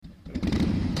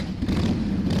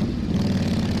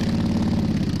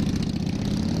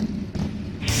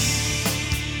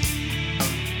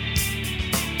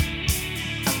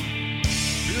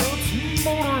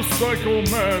Motorcycle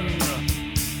Men.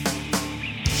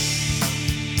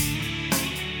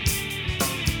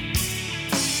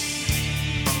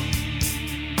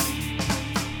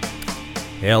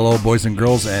 Hello, boys and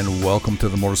girls, and welcome to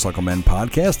the Motorcycle Men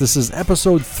podcast. This is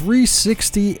episode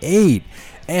 368,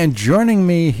 and joining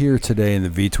me here today in the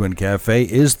V-Twin Cafe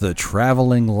is the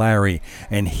Traveling Larry,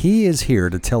 and he is here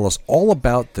to tell us all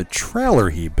about the trailer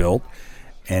he built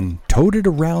and towed it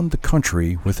around the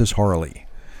country with his Harley.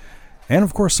 And,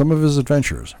 of course, some of his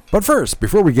adventures. But first,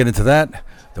 before we get into that,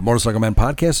 the Motorcycle Men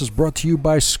podcast is brought to you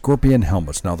by Scorpion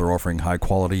Helmets. Now they're offering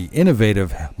high-quality,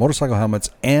 innovative motorcycle helmets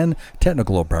and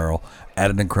technical apparel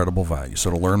at an incredible value. So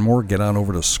to learn more, get on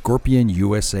over to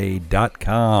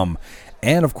ScorpionUSA.com.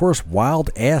 And, of course, Wild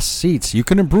Ass Seats. You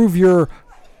can improve your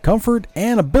comfort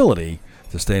and ability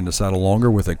to stay in the saddle longer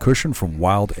with a cushion from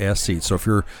Wild Ass Seats. So if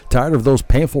you're tired of those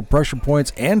painful pressure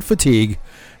points and fatigue,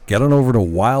 get on over to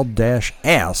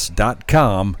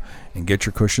wild-ass.com and get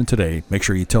your cushion today. Make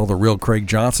sure you tell the real Craig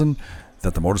Johnson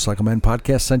that the Motorcycle Men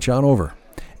podcast sent you on over.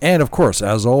 And, of course,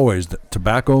 as always, the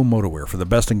Tobacco Motorwear. For the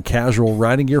best in casual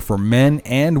riding gear for men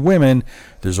and women,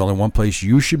 there's only one place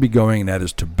you should be going, and that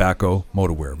is Tobacco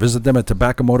Motorwear. Visit them at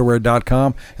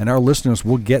tobaccomotorwear.com, and our listeners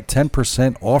will get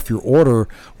 10% off your order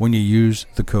when you use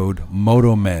the code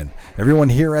MOTOMEN. Everyone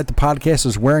here at the podcast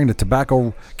is wearing the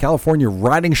Tobacco California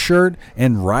riding shirt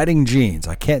and riding jeans.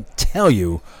 I can't tell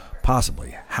you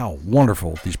possibly how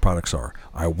wonderful these products are.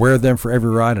 I wear them for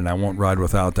every ride, and I won't ride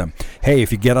without them. Hey,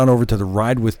 if you get on over to the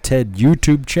Ride with Ted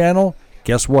YouTube channel,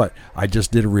 guess what? I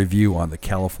just did a review on the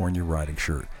California riding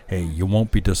shirt. Hey, you won't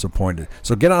be disappointed.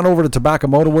 So get on over to Tobacco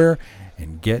Motorwear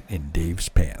and get in Dave's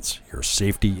pants. Your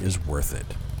safety is worth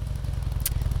it.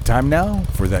 Time now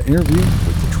for that interview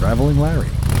with the Traveling Larry.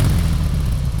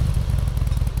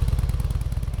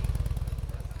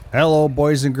 Hello,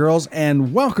 boys and girls,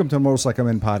 and welcome to the Motorcycle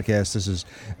Men podcast. This is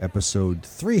episode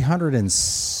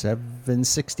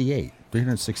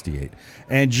 368.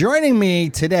 And joining me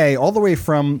today, all the way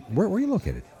from, where are you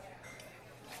located?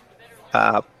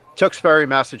 Tewksbury,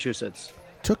 Massachusetts.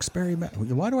 Tewksbury,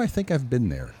 why do I think I've been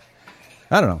there?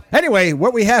 I don't know. Anyway,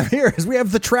 what we have here is we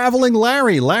have the Traveling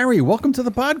Larry. Larry, welcome to the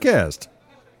podcast.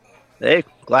 Hey,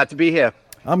 glad to be here.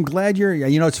 I'm glad you're,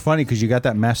 it's funny because you got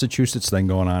that Massachusetts thing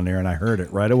going on there, and I heard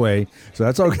it right away. So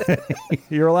that's okay.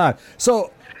 You're allowed.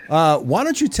 So why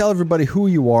don't you tell everybody who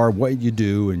you are, what you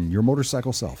do, and your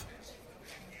motorcycle self?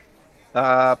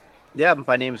 Yeah,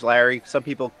 my name's Larry. Some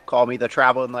people call me the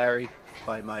Traveling Larry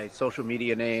by my social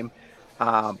media name.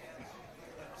 I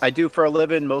do for a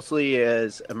living mostly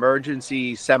is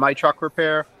emergency semi-truck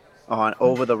repair on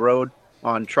over the road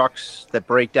on trucks that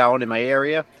break down in my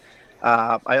area.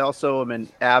 I also am an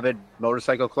avid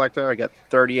motorcycle collector. I got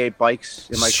 38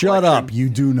 bikes in my collection. Shut up. You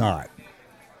do not.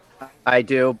 I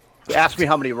do. Ask me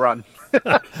how many run.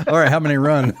 All right. How many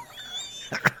run?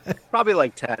 Probably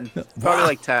like 10.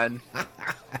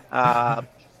 I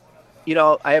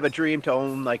have a dream to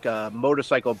own like a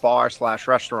motorcycle bar /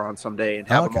 restaurant someday and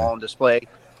have them all on display.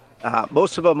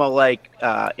 Most of them are like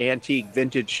antique,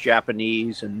 vintage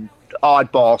Japanese and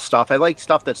oddball stuff. I like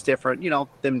stuff that's different,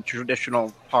 than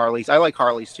traditional Harleys. I like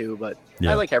Harleys too, but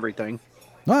I like everything.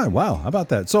 Oh, wow. How about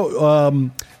that?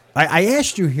 So I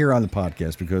asked you here on the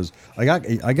podcast because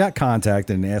I got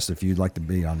contacted and asked if you'd like to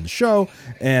be on the show,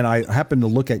 and I happened to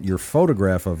look at your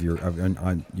photograph of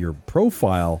on your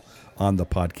profile on the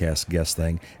podcast guest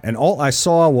thing, and all I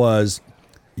saw was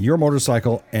your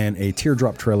motorcycle and a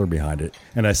teardrop trailer behind it,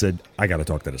 and I said, I got to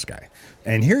talk to this guy.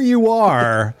 And here you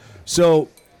are. So,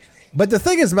 but the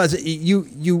thing is about it,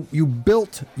 you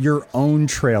built your own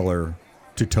trailer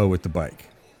to tow with the bike.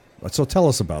 So tell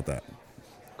us about that.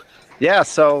 Yeah,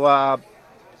 so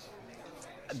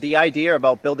the idea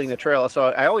about building the trailer, so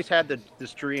I always had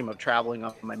this dream of traveling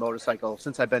on my motorcycle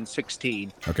since I've been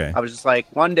 16. Okay. I was just like,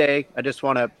 one day I just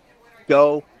want to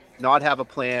go, not have a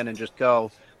plan, and just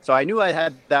go. So I knew I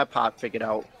had that part figured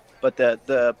out, but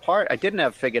the part I didn't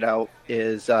have figured out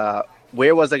is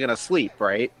where was I going to sleep,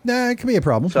 right? Nah, it can be a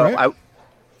problem. So right?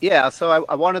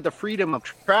 I wanted the freedom of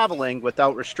traveling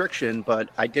without restriction, but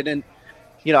I didn't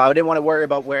want to worry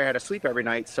about where I had to sleep every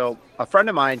night. So a friend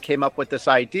of mine came up with this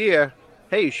idea,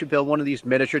 hey, you should build one of these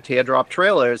miniature teardrop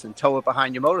trailers and tow it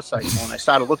behind your motorcycle. And I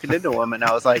started looking into them, and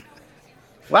I was like,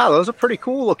 wow, those are pretty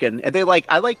cool looking. And it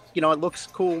looks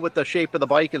cool with the shape of the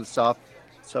bike and stuff.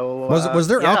 So was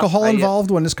there alcohol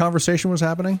involved when this conversation was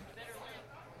happening?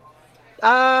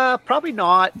 Probably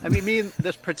not. I mean, me and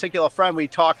this particular friend, we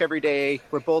talk every day.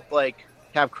 We're both like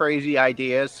have crazy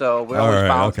ideas, so we always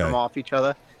bounce them off each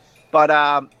other. But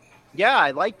I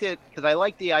liked it because I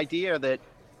like the idea that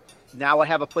now I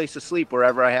have a place to sleep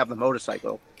wherever I have the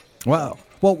motorcycle. Wow.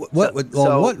 Well,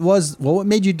 what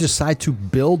made you decide to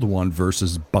build one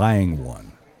versus buying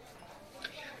one?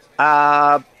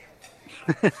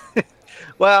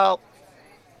 Well,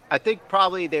 I think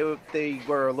probably they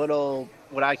were a little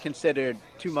what I considered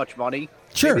too much money.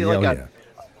 Sure, Maybe like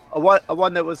a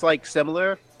one that was like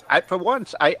similar. For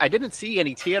once, I didn't see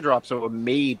any teardrops that were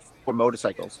made for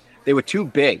motorcycles. They were too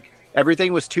big.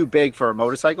 Everything was too big for a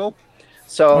motorcycle.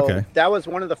 So that was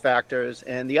one of the factors.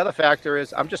 And the other factor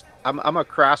is I'm a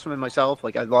craftsman myself.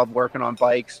 Like I love working on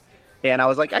bikes. And I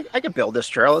was like, I can build this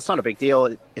trail. It's not a big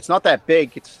deal. It's not that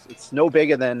big. It's no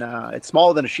bigger than it's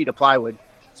smaller than a sheet of plywood,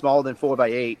 smaller than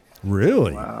 4x8.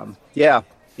 Really?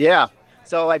 Yeah.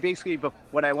 So I basically,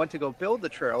 when I went to go build the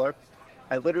trailer,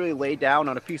 I literally laid down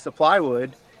on a piece of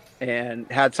plywood and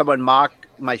had someone mark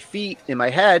my feet in my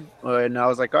head. And I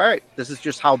was like, all right, this is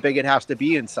just how big it has to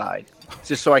be inside,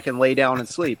 just so I can lay down and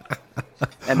sleep.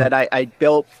 And then I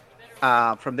built,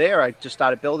 from there, I just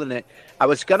started building it. I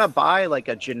was going to buy like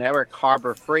a generic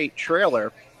Harbor Freight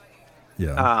trailer.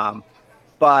 Yeah.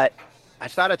 But I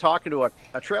started talking to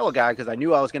a trailer guy because I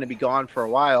knew I was going to be gone for a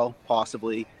while,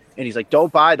 possibly. And he's like,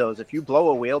 don't buy those. If you blow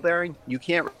a wheel bearing, you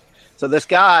can't. So this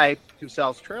guy who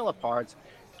sells trailer parts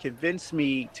convinced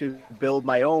me to build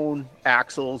my own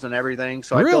axles and everything.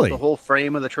 So I built the whole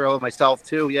frame of the trailer myself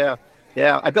too. Yeah.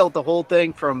 I built the whole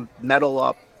thing from metal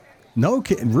up. No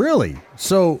kidding. Really?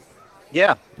 So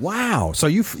yeah. Wow. So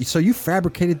you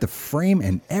fabricated the frame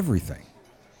and everything.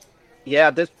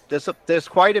 Yeah, there's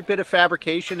quite a bit of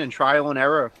fabrication and trial and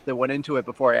error that went into it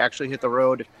before I actually hit the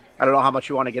road. I don't know how much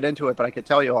you want to get into it, but I could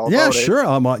tell you all about it. Yeah, sure.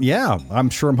 I'm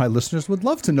sure my listeners would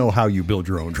love to know how you build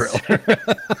your own trailer.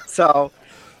 So,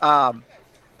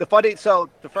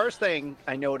 the first thing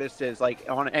I noticed is like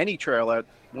on any trailer,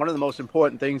 one of the most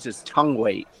important things is tongue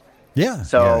weight. Yeah.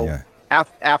 So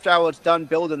after I was done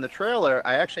building the trailer,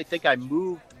 I actually think I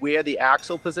moved where the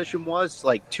axle position was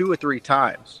like 2 or 3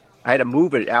 times. I had to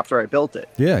move it after I built it.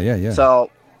 Yeah.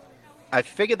 So I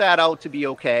figured that out to be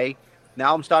okay.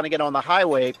 Now I'm starting to get on the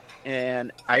highway,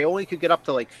 and I only could get up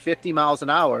to like 50 miles an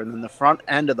hour, and then the front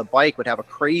end of the bike would have a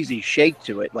crazy shake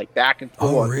to it, like back and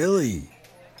forth. Oh, really?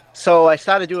 So I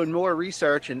started doing more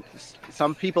research, and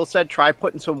some people said try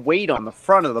putting some weight on the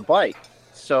front of the bike.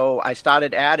 So I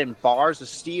started adding bars of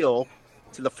steel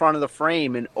to the front of the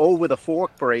frame and over the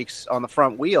fork brakes on the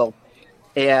front wheel.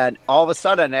 And all of a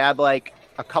sudden, I had like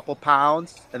a couple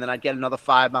pounds, and then I'd get another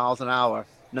 5 miles an hour,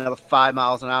 another 5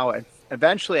 miles an hour. And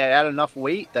eventually, I had enough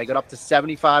weight that I got up to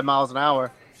 75 miles an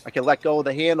hour. I could let go of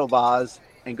the handlebars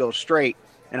and go straight.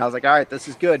 And I was like, all right, this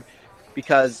is good,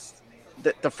 because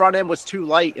the front end was too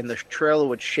light, and the trailer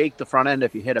would shake the front end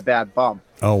if you hit a bad bump.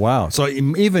 Oh, wow. So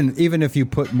even if you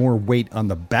put more weight on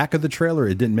the back of the trailer,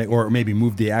 it didn't make, or maybe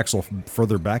move the axle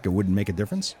further back, it wouldn't make a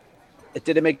difference? It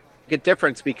didn't make a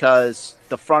difference because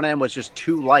the front end was just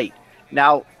too light.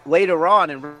 Now, later on,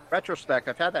 in retrospect,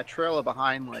 I've had that trailer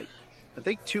behind, like, I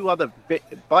think 2 other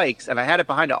bikes, and I had it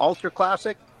behind an Ultra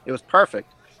Classic. It was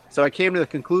perfect. So I came to the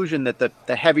conclusion that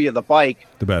the heavier the bike,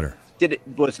 the better.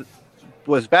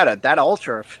 Was better. That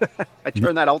Ultra, I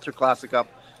turned that Ultra Classic up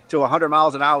to 100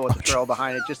 miles an hour with the trail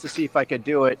behind it just to see if I could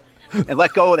do it and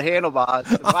let go of the handlebars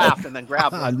and laugh and then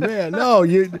grab them. Man, no,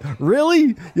 you're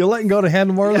letting go of the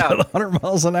handlebars at 100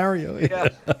 miles an hour? Yeah.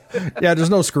 Yeah,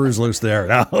 there's no screws loose there.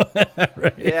 No.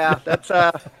 Right. Yeah, that's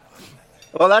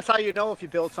how you know if you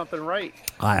build something right.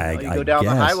 You go down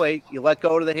the highway, you let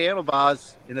go of the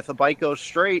handlebars, and if the bike goes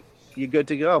straight, you're good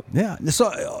to go. Yeah. So,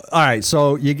 all right.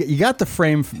 So you got the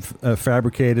frame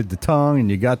fabricated, the tongue, and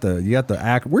you got the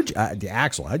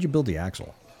axle. How'd you build the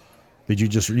axle? Did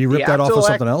you rip that off of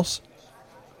something else?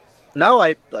 No,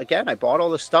 I bought all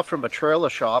this stuff from a trailer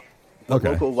shop, a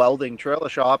local welding trailer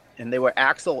shop, and they were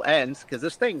axle ends, because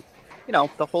this thing,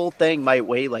 the whole thing might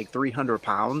weigh like 300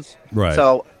 pounds. Right.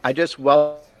 So I just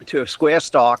welded to a square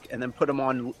stock and then put them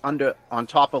on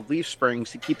top of leaf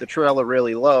springs to keep the trailer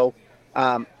really low.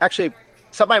 Actually,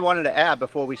 something I wanted to add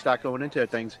before we start going into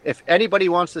things. If anybody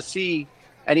wants to see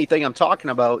anything I'm talking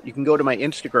about, you can go to my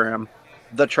Instagram,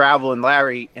 The Traveling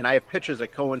Larry, and I have pictures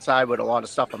that coincide with a lot of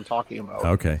stuff I'm talking about.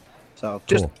 Okay. So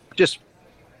just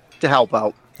to help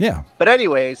out. Yeah. But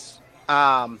anyways,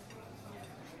 I'm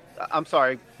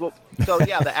sorry. Well, so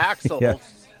yeah, the axles,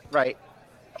 right.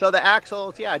 So the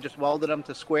axles, I just welded them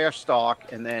to square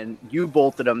stock, and then you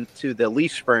bolted them to the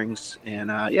leaf springs, and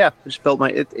just built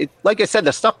it. Like I said,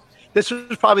 the stuff. This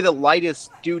was probably the lightest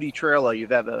duty trailer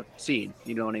you've ever seen.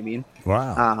 You know what I mean?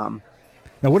 Wow.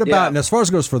 Now, what about? And as far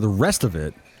as goes for the rest of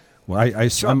it? Well,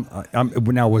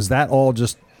 now was that all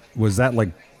just? Was that like?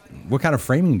 What kind of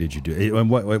framing did you do? And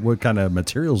what kind of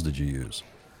materials did you use?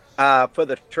 For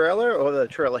the trailer or the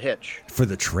trailer hitch? For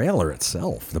the trailer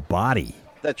itself, the body.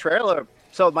 The trailer.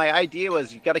 So my idea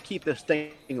was you got to keep this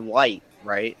thing light,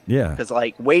 right? Yeah. Because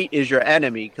like weight is your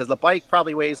enemy. Because the bike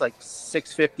probably weighs like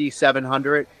 650,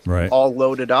 700, Right. all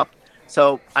loaded up.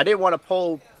 So I didn't want to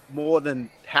pull more than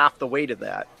half the weight of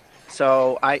that.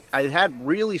 So I had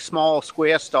really small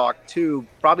square stock tube,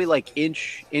 probably like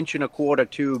inch and a quarter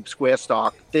tube square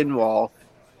stock, thin wall,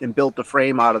 and built the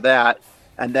frame out of that,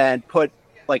 and then put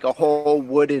like a whole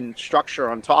wooden structure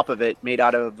on top of it made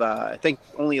out of I think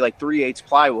only like 3/8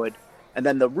 plywood, and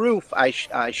then the roof I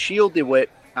shielded with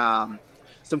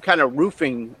some kind of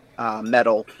roofing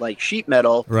metal, like sheet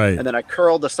metal, Right. and then I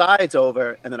curled the sides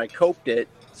over, and then I coped it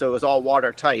so it was all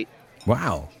watertight.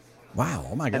 Wow.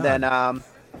 Oh my God. And then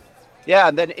yeah,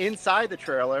 and then inside the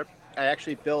trailer I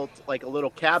actually built like a little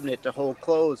cabinet to hold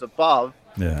clothes above.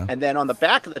 Yeah. And then on the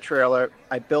back of the trailer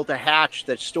I built a hatch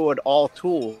that stored all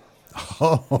tools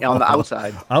Oh. on the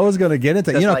outside. I was going to get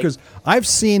into, Just like- because I've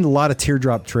seen a lot of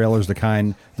teardrop trailers,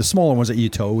 the smaller ones that you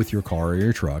tow with your car or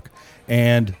your truck,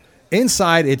 and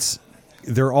inside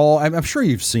they're all. I'm sure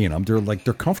you've seen them.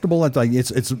 They're comfortable.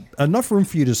 It's enough room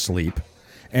for you to sleep,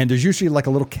 and there's usually like a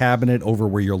little cabinet over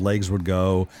where your legs would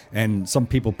go, and some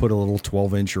people put a little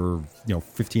 12-inch or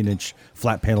 15-inch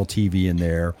flat panel TV in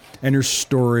there, and there's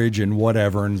storage and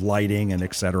whatever and lighting and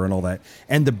et cetera and all that.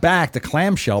 And the back, the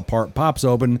clamshell part pops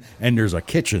open, and there's a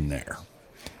kitchen there.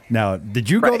 Now, did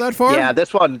you go Right. that far? Yeah,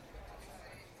 this one.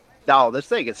 No, this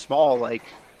thing is small. Like,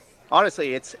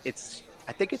 honestly, it's.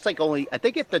 I think it's like I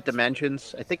think it's the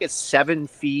dimensions. I think it's 7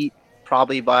 feet,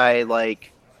 probably by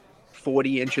like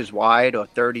 40 inches wide or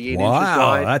 38 inches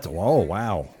wide.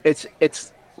 Wow.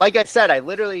 It's like I said, I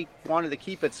literally wanted to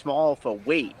keep it small for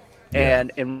weight. Yeah.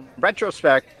 And in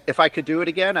retrospect, if I could do it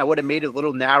again, I would have made it a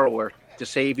little narrower to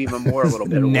save even more, a little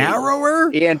bit of weight.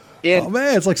 Narrower? And Oh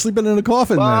man, it's like sleeping in a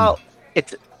coffin. well,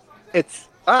 it's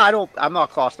I'm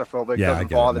not claustrophobic. Yeah, It I doesn't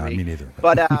get it. bother No, me. me neither.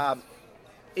 But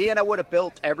and I would have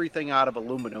built everything out of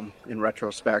aluminum in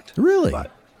retrospect. then. Really? But,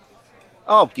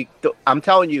 I'm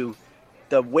telling you,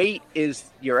 the weight is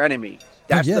your enemy.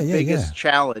 That's yeah, the yeah, biggest yeah.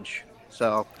 challenge.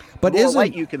 So, But the more isn't-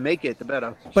 light you can make it, the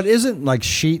better. But isn't like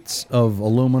sheets of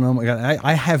aluminum?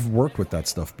 I have worked with that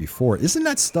stuff before. Isn't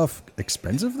that stuff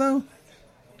expensive though?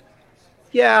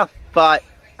 Yeah, but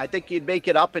I think you'd make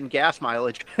it up in gas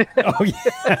mileage. Oh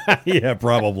yeah, yeah,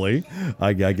 probably.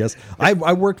 I guess I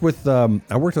worked with an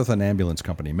ambulance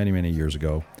company many years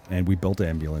ago, and we built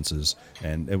ambulances,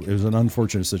 and it was an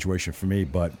unfortunate situation for me.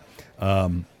 But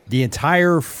the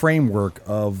entire framework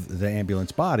of the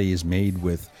ambulance body is made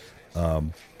with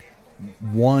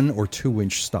 1 or 2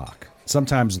 inch stock,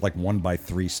 sometimes like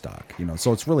 1x3 stock.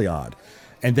 So it's really odd.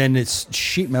 And then it's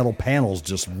sheet metal panels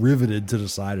just riveted to the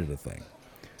side of the thing.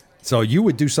 So you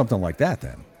would do something like that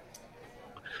then?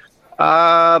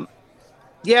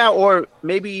 Yeah, or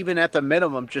maybe even at the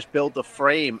minimum, just build the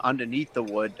frame underneath the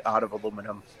wood out of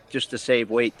aluminum just to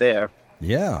save weight there.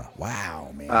 Yeah.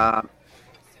 Wow, man.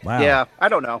 Wow. Yeah. I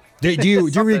don't know. Do you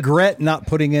Something- regret not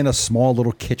putting in a small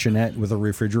little kitchenette with a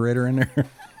refrigerator in there?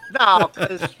 No,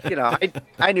 because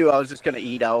I knew I was just going to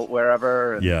eat out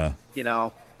wherever. And, Yeah.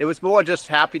 It was more just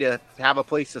happy to have a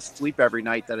place to sleep every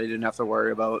night that I didn't have to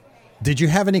worry about. Did you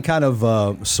have any kind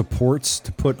of supports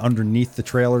to put underneath the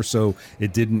trailer so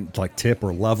it didn't like tip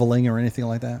or leveling or anything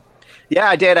like that? Yeah,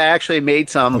 I did. I actually made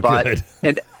some, but good.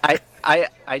 and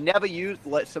I never used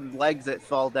some legs that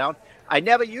fall down. I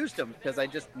never used them because I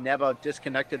just never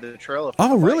disconnected the trailer.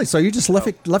 from Oh, the really? bike. So you just left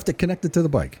it connected to the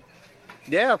bike?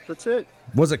 Yeah, that's it.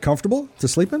 Was it comfortable to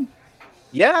sleep in?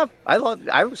 Yeah, I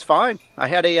was fine. I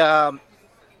had a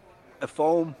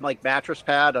foam like mattress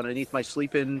pad underneath my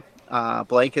sleeping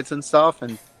blankets and stuff,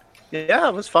 and yeah,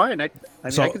 it was fine. I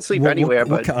mean, I can sleep anywhere,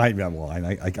 but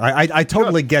I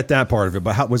totally get that part of it.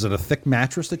 But was it a thick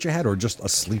mattress that you had, or just a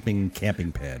sleeping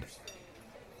camping pad?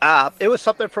 it was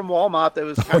something from Walmart that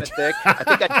was kind of thick.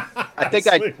 I think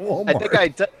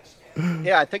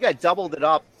I doubled it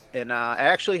up, and I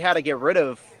actually had to get rid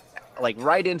of, like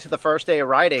right into the first day of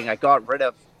riding, I got rid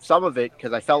of some of it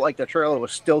because I felt like the trailer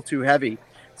was still too heavy,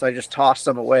 so I just tossed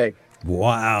them away.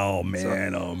 Wow,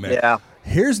 man! Oh man! Yeah.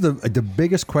 Here's the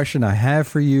biggest question I have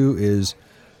for you is,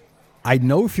 I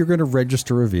know if you're going to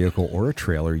register a vehicle or a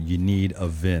trailer, you need a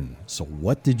VIN. So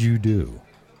what did you do?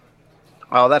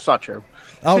 Oh, that's not true.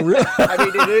 Oh, really? I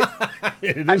mean,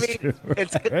 It is true.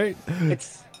 Right?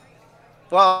 it's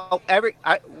well,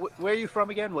 where are you from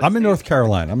again? What I'm in state? North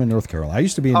Carolina. I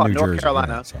used to be in New North Jersey.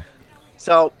 Carolina. Yeah, so.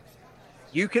 So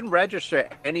you can register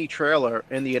any trailer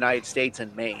in the United States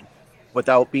and Maine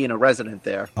without being a resident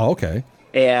there. Oh, okay.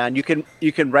 and you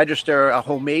can register a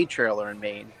homemade trailer in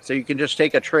Maine. So you can just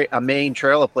take a Maine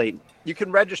trailer plate. You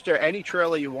can register any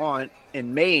trailer you want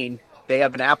in Maine. They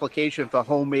have an application for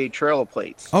homemade trailer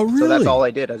plates. Oh, really? So that's all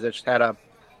I did. I just had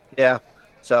yeah.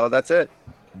 So that's it.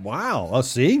 Wow. Let's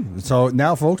see. So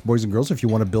now, folks, boys and girls, if you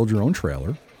want to build your own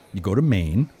trailer, you go to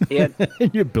Maine and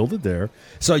you build it there.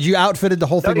 So you outfitted the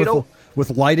whole thing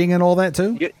with lighting and all that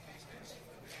too?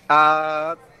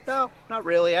 No, not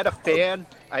really. I had a fan.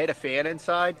 I had a fan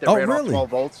inside that ran off 12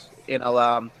 volts in a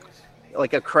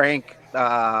like a crank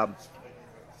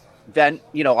vent,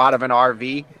 out of an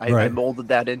RV. I molded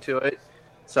that into it.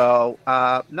 So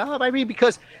no, I mean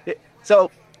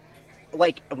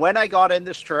like when I got in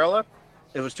this trailer,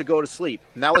 it was to go to sleep,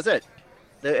 and that was it.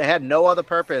 It had no other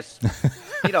purpose,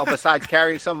 besides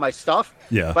carrying some of my stuff.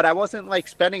 Yeah. But I wasn't like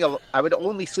I would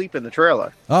only sleep in the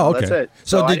trailer. Oh, okay. That's it.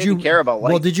 So I didn't care about light.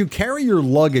 Well, did you carry your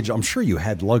luggage? I'm sure you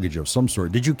had luggage of some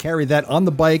sort. Did you carry that on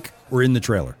the bike or in the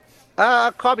trailer?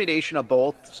 Combination of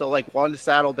both. So like one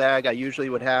saddlebag, I usually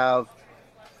would have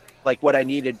like what I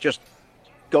needed just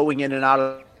going in and out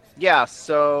of. Yeah.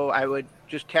 So I would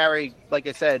just carry, like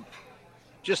I said,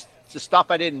 just the stuff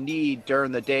I didn't need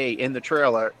during the day in the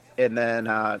trailer, and then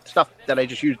stuff that I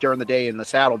just used during the day in the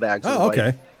saddlebags. Oh,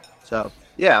 okay. So,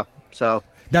 yeah. So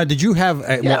now, did you have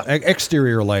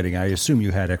exterior lighting? I assume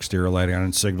you had exterior lighting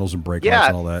on signals and brake lights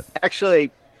and all that.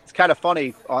 Actually, it's kind of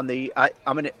funny. I'm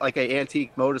in like an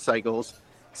antique motorcycles,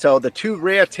 so the two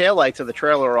rear taillights of the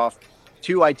trailer are off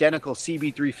two identical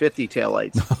CB350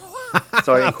 taillights.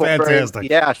 So I incorporated.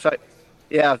 Fantastic.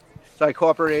 So I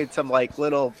incorporated some like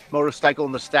little motorcycle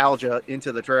nostalgia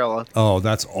into the trailer. Oh,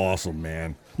 that's awesome,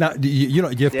 man. Now, do you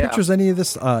have pictures of any of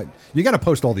this? You got to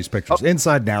post all these pictures,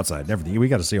 inside and outside and everything. We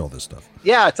got to see all this stuff.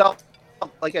 Yeah, it's all,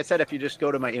 like I said, if you just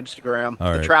go to my Instagram,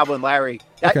 the Traveling Larry.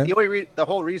 The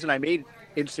whole reason I made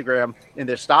Instagram in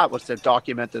this stop was to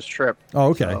document this trip. Oh,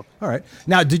 okay. So. All right.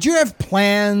 Now, did you have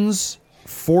plans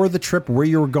for the trip, where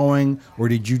you were going, or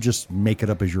did you just make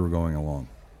it up as you were going along?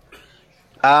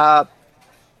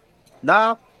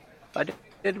 No, I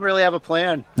didn't really have a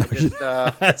plan. I mean,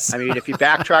 if you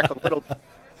backtrack a little.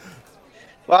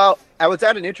 Well, I was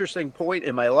at an interesting point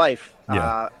in my life.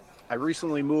 Yeah. I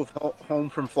recently moved home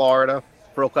from Florida,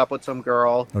 broke up with some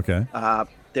girl. Okay.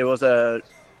 There was a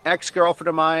ex-girlfriend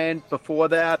of mine before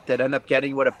that ended up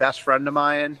getting with a best friend of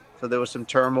mine. So there was some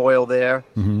turmoil there.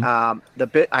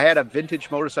 Mm-hmm. I had a vintage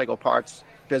motorcycle parts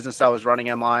business I was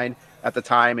running online at the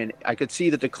time, and I could see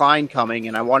the decline coming,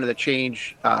 and I wanted to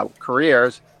change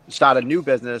careers, start a new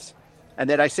business. And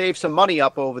then I saved some money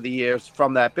up over the years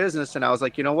from that business, and I was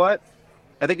like, you know what?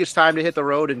 I think it's time to hit the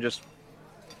road and just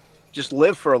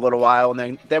live for a little while,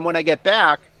 and then when I get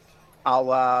back,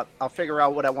 I'll figure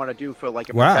out what I want to do for like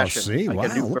a profession. See, like wow,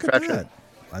 a new look profession. at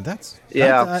that.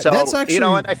 So that's actually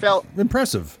and I felt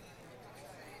impressive.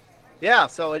 Yeah,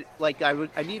 so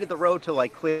I needed the road to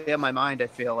like clear my mind. I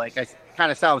feel like I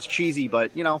kind of sounds cheesy,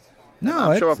 but no,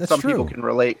 I'm sure some true. people can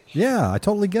relate. Yeah, I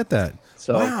totally get that.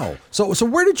 So wow. So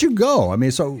where did you go? I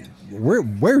mean, so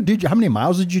where did you? How many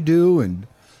miles did you do? And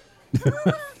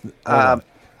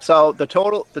so the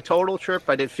total trip,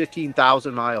 I did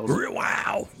 15,000 miles.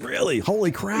 Wow, really?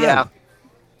 Holy crap! Yeah,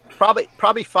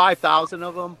 probably 5,000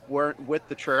 of them weren't with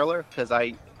the trailer because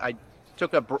I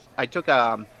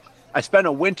spent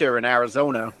a winter in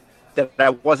Arizona that I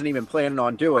wasn't even planning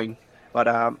on doing.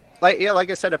 But like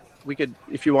I said,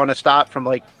 if you want to start from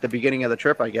like the beginning of the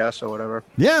trip, I guess, or whatever.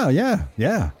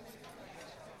 Yeah.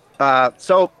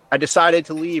 So I decided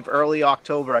to leave early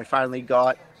October. I finally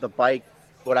got the bike,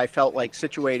 what I felt like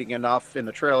situating enough in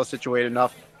the trailer, situated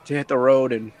enough to hit the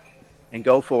road and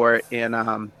go for it.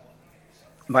 And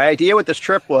my idea with this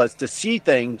trip was to see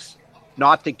things,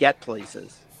 not to get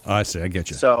places. I see. I get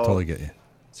you. So totally get you.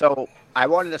 So I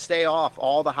wanted to stay off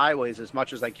all the highways as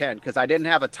much as I can because I didn't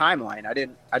have a timeline.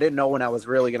 I didn't know when I was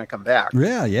really going to come back.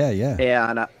 Yeah.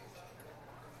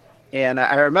 And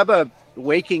I remember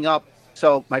waking up.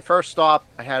 So my first stop,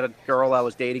 I had a girl I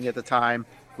was dating at the time,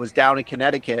 was down in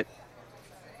Connecticut,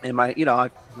 and I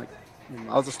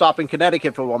was a stop in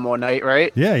Connecticut for one more night,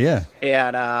 right? Yeah.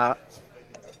 And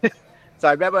so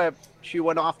I remember she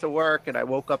went off to work, and I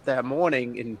woke up that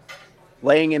morning and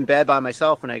laying in bed by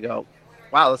myself, and I go,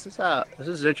 wow, this is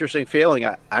an interesting feeling.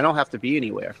 I don't have to be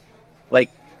anywhere. Like,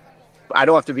 I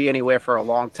don't have to be anywhere for a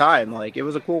long time. Like, it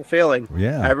was a cool feeling.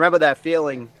 Yeah. I remember that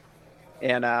feeling.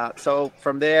 And so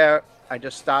from there, I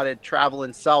just started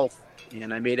traveling south,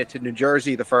 and I made it to New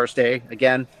Jersey the first day.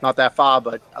 Again, not that far,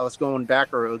 but I was going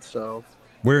back roads. So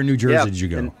where in New Jersey did you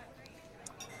go?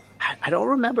 I don't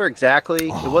remember exactly.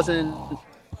 It wasn't,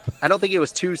 I don't think it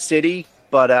was too city,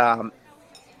 but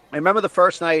I remember the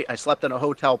first night I slept in a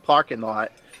hotel parking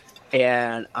lot,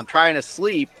 and I'm trying to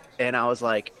sleep, and I was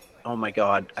like, oh my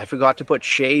God, I forgot to put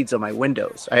shades on my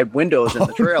windows. I had windows in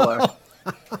the trailer.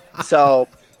 No. So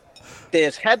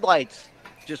there's headlights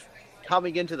just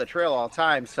coming into the trailer all the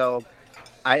time. So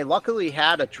I luckily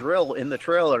had a drill in the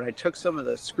trailer, and I took some of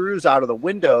the screws out of the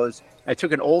windows. I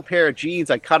took an old pair of jeans,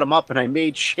 I cut them up, and I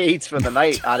made shades for the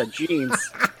night out of jeans,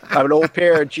 out of an old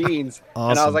pair of jeans.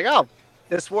 Awesome. And I was like, oh,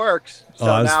 this works. So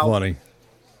Oh, that's now, funny.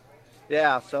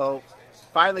 yeah, so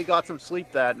finally got some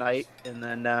sleep that night. And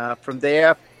then from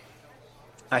there,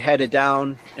 I headed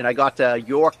down and I got to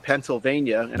York,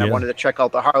 Pennsylvania, and I Yeah. wanted to check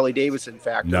out the Harley Davidson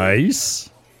factory. Nice.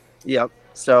 Yep.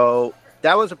 So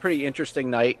that was a pretty interesting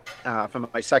night for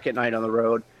my second night on the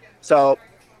road. So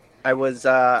I was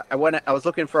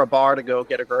looking for a bar to go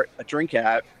get a drink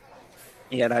at,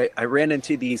 and I ran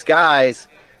into these guys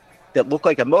that looked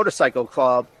like a motorcycle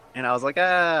club, and I was like,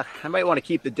 I might want to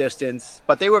keep the distance.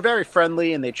 But they were very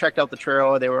friendly, and they checked out the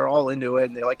trailer. They were all into it,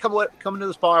 and they're like, come to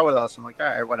this bar with us. I'm like, all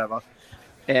right, whatever.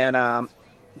 And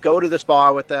go to this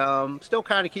bar with them, still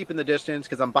kind of keeping the distance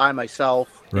because I'm by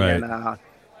myself. Right. And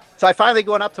so I finally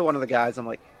going up to one of the guys. I'm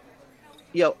like,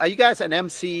 yo, are you guys an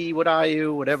MC? What are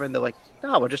you? Whatever. And they're like,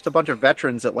 no, we're just a bunch of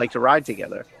veterans that like to ride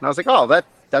together. And I was like, oh,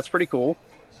 that's pretty cool.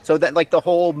 So that like the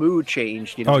whole mood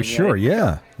changed. You know Oh, what I mean? sure.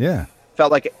 Yeah. Yeah.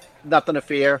 Felt like nothing to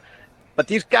fear. But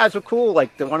these guys were cool.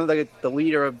 Like one of the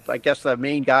leader of, I guess, the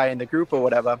main guy in the group or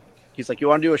whatever. He's like, you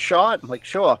want to do a shot? I'm like,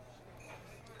 sure.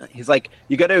 He's like,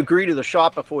 you got to agree to the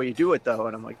shot before you do it, though.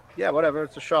 And I'm like, yeah, whatever,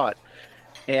 it's a shot.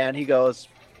 And he goes,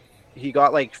 he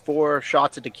got like 4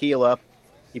 shots of tequila.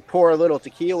 You pour a little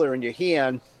tequila in your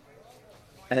hand,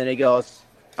 and then he goes,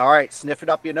 all right, sniff it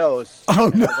up your nose.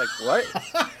 Oh, and no. I was like,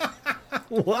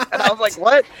 what? What? And I was like,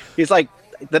 what? He's like,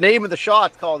 the name of the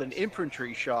shot's called an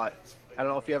infantry shot. I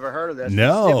don't know if you ever heard of this.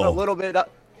 No. You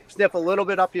sniff a little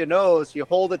bit up your nose. You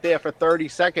hold it there for 30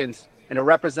 seconds, and it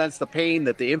represents the pain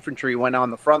that the infantry went on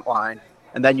the front line.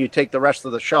 And then you take the rest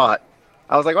of the shot.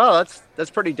 I was like, well, that's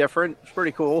pretty different. It's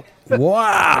pretty cool.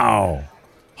 Wow.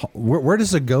 Where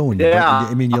does it go when you? Yeah.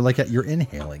 I mean, you're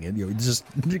inhaling it. You just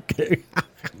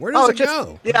where does it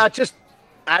go? Yeah, it just,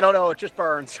 I don't know. It just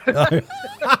burns. And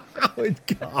Oh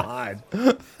God.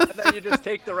 then you just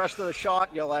take the rest of the shot.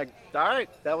 And you're like, all right,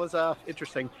 that was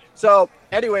interesting. So,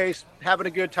 anyways, having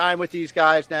a good time with these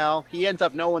guys now. He ends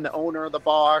up knowing the owner of the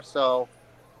bar. So,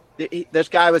 this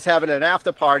guy was having an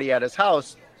after party at his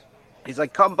house. He's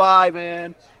like, come by,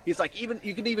 man. He's like, you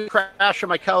can even crash on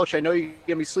my couch. I know you're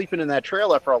gonna be sleeping in that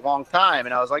trailer for a long time.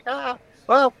 And I was like,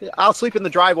 well, I'll sleep in the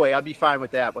driveway. I'll be fine with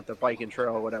that, with the bike and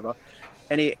trail or whatever.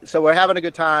 And so we're having a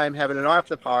good time, having an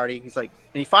after party. He's like,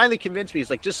 and he finally convinced me. He's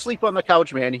like, just sleep on the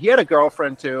couch, man. He had a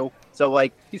girlfriend too, so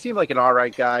like, he seemed like an all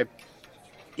right guy.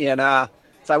 And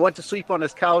so I went to sleep on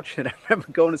his couch, and I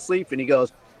remember going to sleep, and he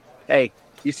goes, hey,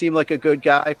 you seem like a good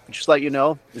guy. Just let you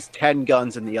know, there's 10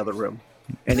 guns in the other room.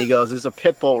 And he goes, there's a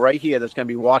pit bull right here that's going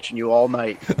to be watching you all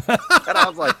night. And I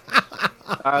was like,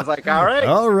 all right.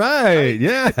 All right.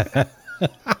 Yeah.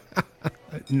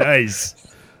 Nice.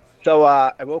 So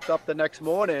I woke up the next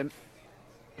morning,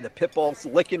 the pit bull's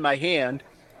licking my hand,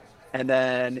 and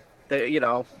then he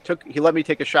let me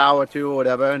take a shower too or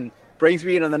whatever, and brings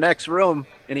me into the next room,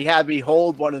 and he had me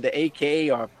hold one of the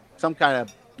AK or some kind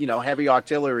of heavy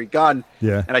artillery gun.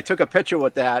 Yeah. And I took a picture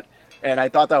with that, and I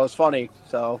thought that was funny.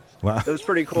 So Wow. it was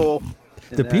pretty cool.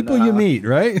 The people you meet,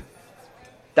 right?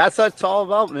 That's what it's all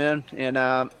about, man.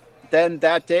 And then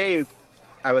that day,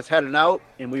 I was heading out,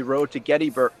 and we rode to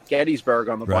Gettysburg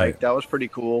on the Right. bike. That was pretty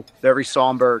cool. Very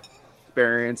somber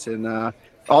experience, and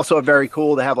also very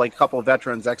cool to have like a couple of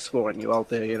veterans escorting you out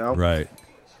there. Right.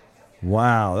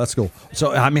 Wow, that's cool.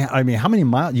 So I mean, how many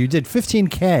miles? You did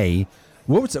 15K.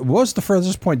 What was the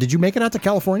furthest point? Did you make it out to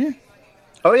California?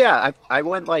 Oh yeah, I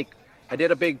went I did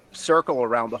a big circle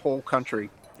around the whole country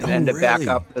and Oh, ended back really?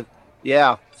 up.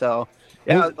 Yeah, so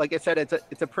yeah, Well- like I said,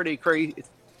 it's a pretty crazy.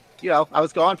 I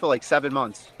was gone for like 7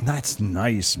 months. That's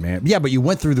nice, man. Yeah, but you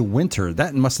went through the winter.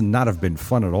 That must not have been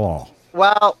fun at all.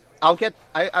 Well,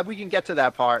 we can get to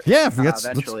that part. Yeah, let's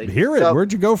eventually. hear it. So,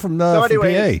 Where'd you go from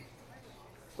anyways,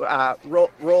 PA?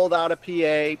 rolled out of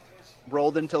PA,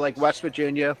 rolled into like West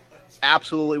Virginia.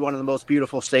 Absolutely one of the most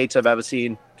beautiful states I've ever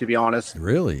seen, to be honest.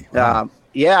 Really?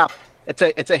 Yeah, it's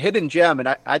a hidden gem,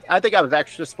 and I think I was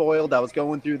extra spoiled. I was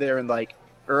going through there in like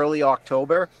early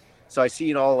October, so I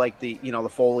seen all like the the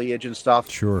foliage and stuff.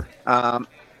 Sure.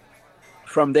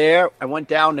 From there, I went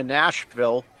down to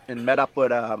Nashville and met up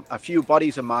with a few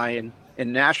buddies of mine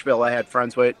in Nashville. I had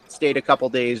friends with, stayed a couple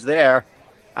days there.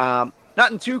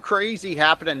 Nothing too crazy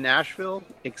happened in Nashville,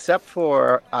 except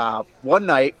for one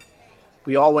night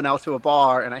we all went out to a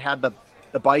bar, and I had the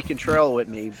bike and trailer with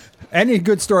me. Any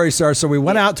good story, sir. So we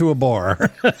went out to a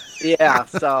bar. Yeah.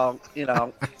 So,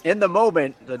 in the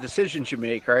moment, the decisions you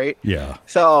make, right? Yeah.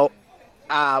 So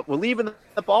we're leaving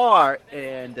the bar,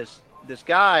 and this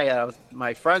guy,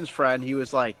 my friend's friend, he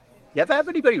was like, "You ever have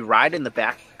anybody ride in the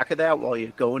back of that while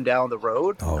you're going down the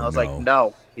road?" Oh, and I was no. like,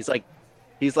 "No."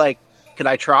 He's like, "Can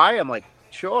I try?" I'm like,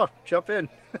 "Sure, jump in."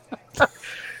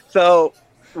 So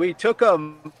we took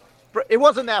him. It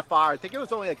wasn't that far. I think it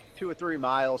was only like 2 or 3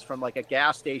 miles from like a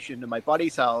gas station to my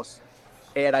buddy's house.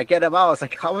 And I get him out. I was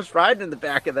like, I was riding in the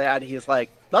back of that. He's like,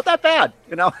 not that bad.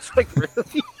 I was like,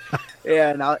 really?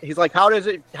 And he's like, how did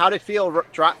it feel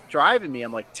driving me?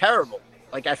 I'm like, terrible.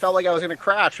 Like, I felt like I was going to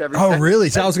crash every Oh, 10 really?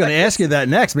 So I was going to seconds. ask you that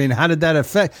next. I mean, how did that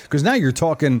affect? Because now you're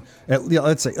talking,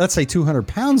 let's say 200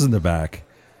 pounds in the back.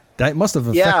 That must have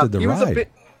affected the he was ride.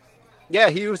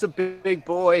 he was a big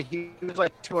boy. He was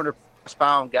like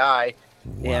 200-pound guy.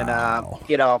 Wow.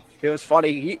 And it was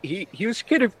funny. He was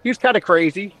kind of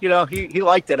crazy. He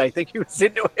liked it. I think he was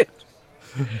into it.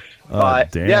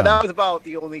 But damn. yeah, that was about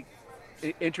the only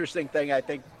interesting thing I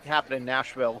think happened in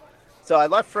Nashville. So I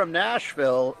left from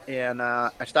Nashville, and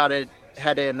I started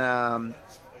heading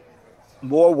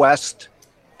more west.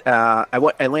 I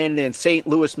landed in St.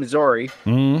 Louis, Missouri.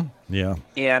 Yeah.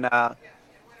 And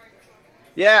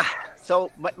yeah,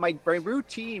 so my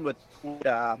routine with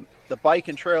the bike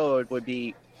and trailer would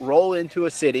be roll into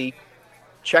a city,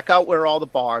 check out where all the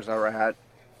bars are at,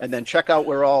 and then check out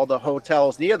where all the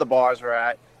hotels near the bars are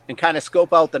at, and kind of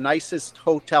scope out the nicest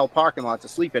hotel parking lot to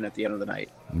sleep in at the end of the night.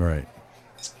 Right.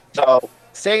 So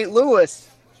St. Louis,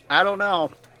 I don't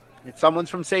know. If someone's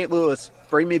from St. Louis,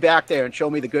 bring me back there and show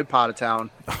me the good part of town,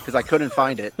 because I couldn't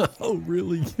find it. Oh,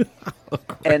 really?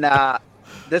 And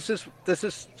this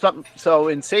is something. So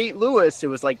in St. Louis, it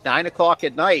was like 9 o'clock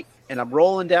at night, and I'm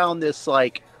rolling down this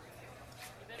like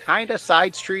kind of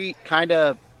side street, kind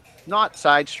of not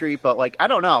side street, but like I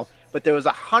don't know. But there was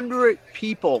 100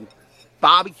 people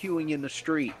barbecuing in the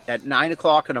street at 9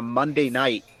 o'clock on a Monday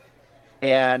night,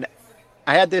 and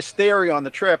I had this theory on the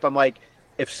trip. I'm like,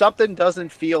 if something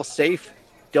doesn't feel safe,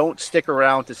 don't stick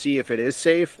around to see if it is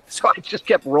safe. So I just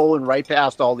kept rolling right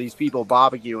past all these people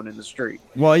barbecuing in the street.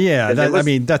 Well, yeah. And I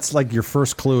mean, that's like your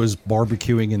first clue is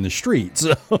barbecuing in the streets.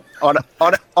 on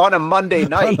a Monday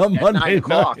night On a at Monday 9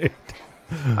 o'clock. night.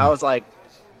 I was like,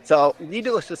 so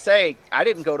needless to say, I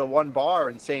didn't go to one bar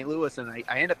in St. Louis, and I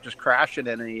ended up just crashing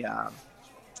in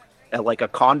at like a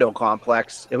condo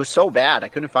complex. It was so bad I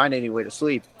couldn't find any way to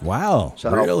sleep. Wow.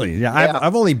 So, really? Yeah. yeah.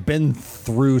 I've only been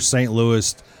through St.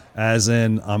 Louis, as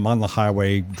in I'm on the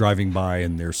highway driving by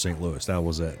and there's St. Louis. That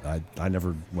was it. I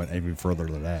never went any further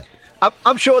than that.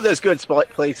 I'm sure there's good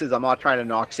places. I'm not trying to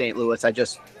knock St. Louis. I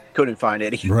just couldn't find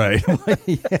any. Right.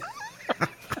 Yeah.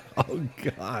 Oh,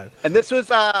 God. And this was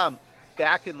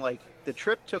back in like the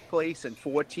trip took place in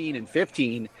 14 and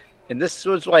 15. And this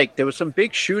was like there was some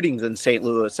big shootings in St.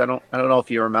 Louis. I don't know if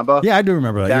you remember. Yeah, I do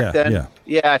remember that. Back Yeah. then. Yeah.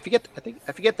 Yeah, I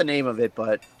forget the name of it,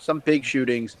 but some big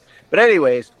shootings. But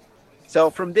anyways, so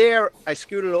from there I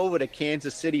scooted over to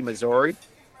Kansas City, Missouri.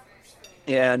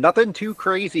 And nothing too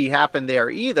crazy happened there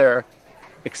either,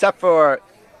 except for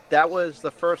that was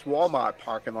the first Walmart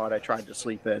parking lot I tried to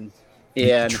sleep in.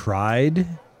 And You tried?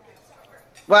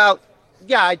 well,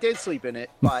 yeah, I did sleep in it,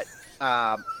 but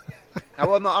I'm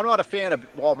not a fan of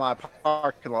Walmart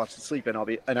parking lots to sleep in. I'm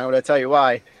going to tell you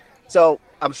why. So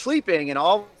I'm sleeping, and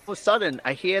all of a sudden,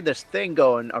 I hear this thing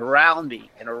going around me,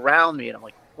 and I'm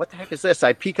like, "What the heck is this?"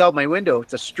 I peek out my window.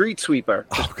 It's a street sweeper.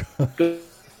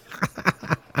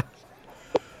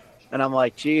 And I'm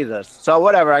like, Jesus. So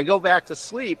whatever. I go back to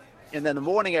sleep, and then in the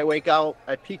morning I wake out.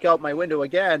 I peek out my window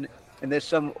again, and there's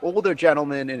some older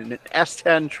gentleman in an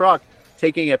S10 truck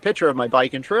taking a picture of my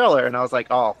bike and trailer, and I was like,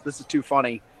 "Oh, this is too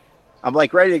funny." I'm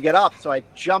like ready to get up, so I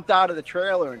jumped out of the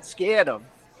trailer and scared him.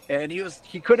 And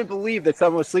he couldn't believe that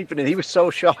someone was sleeping in it. He was so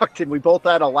shocked, and we both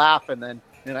had a laugh, and then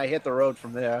I hit the road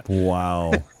from there.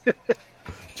 Wow.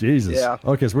 Jesus. Yeah.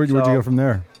 Okay, so where'd you go from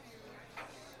there?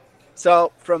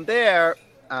 So from there,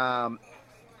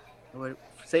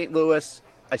 St. Louis,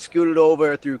 I scooted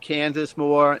over through Kansas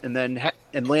more, and then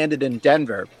and landed in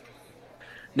Denver.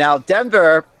 Now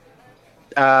Denver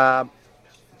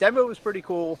was pretty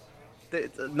cool.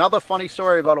 Another funny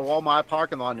story about a Walmart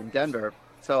parking lot in Denver.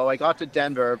 So I got to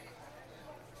Denver,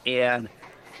 and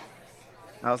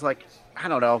I was like, I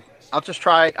don't know. I'll just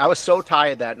try. I was so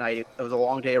tired that night. It was a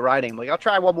long day of riding. I'm like, I'll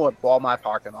try one more Walmart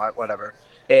parking lot, whatever.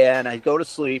 And I go to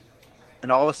sleep,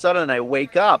 and all of a sudden I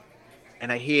wake up,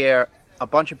 and I hear a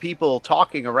bunch of people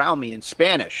talking around me in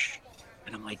Spanish.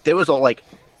 And I'm like, there was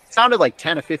sounded like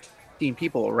 10 or 15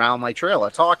 people around my trailer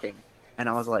talking. And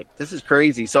I was like, this is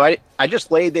crazy. So I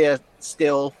just lay there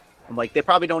still. I'm like, they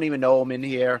probably don't even know I'm in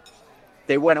here.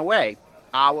 They went away.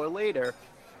 Hour later,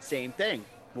 same thing.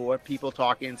 More people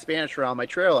talking in Spanish around my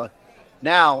trailer.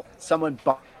 Now, someone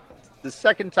bumped. The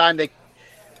second time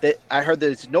I heard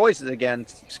these noises again,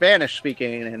 Spanish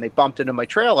speaking, and they bumped into my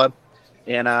trailer.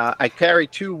 And I carry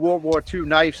 2 World War II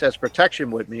knives as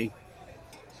protection with me.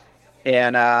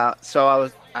 And so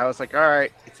I was like, all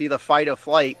right, it's either fight or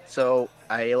flight. So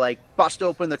I like bust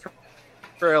open the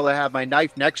trailer, have my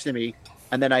knife next to me,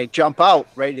 and then I jump out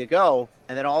ready to go.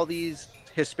 And then all these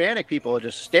Hispanic people are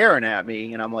just staring at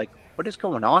me. And I'm like, what is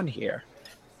going on here?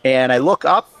 And I look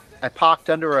up, I parked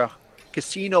under a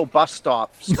casino bus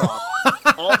stop.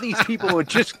 all these people were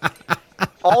just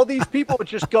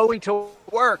going to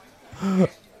work.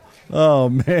 Oh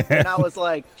man. And I was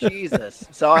like, Jesus.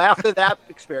 So after that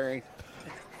experience,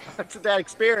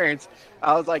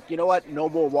 I was like, you know what? No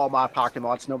more Walmart parking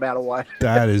lots, no matter what.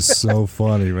 That is so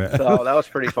funny, man. So that was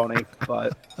pretty funny.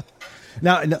 But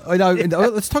now,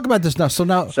 let's talk about this now.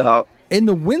 So in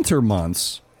the winter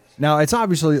months, now it's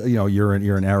obviously, you're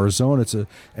in Arizona.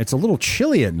 It's a little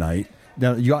chilly at night.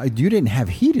 Now you didn't have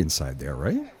heat inside there,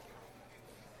 right?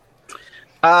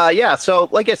 Yeah. So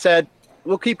like I said,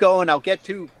 we'll keep going. I'll get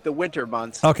to the winter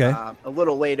months a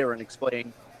little later and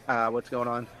explain what's going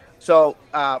on. So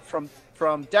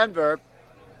from Denver,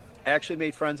 I actually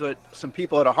made friends with some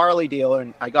people at a Harley dealer,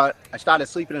 and I started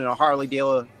sleeping in a Harley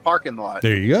dealer parking lot.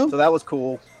 There you go. So that was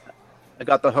cool. I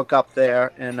got the hook up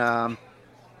there, and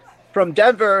from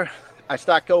Denver, I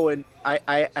start going.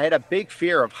 I had a big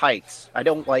fear of heights. I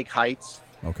don't like heights.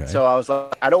 Okay. So I was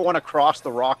like, I don't want to cross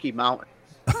the Rocky Mountain.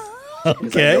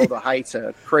 Okay. I know the heights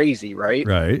are crazy, right?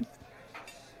 Right.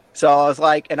 So I was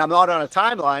like, and I'm not on a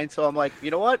timeline, so I'm like,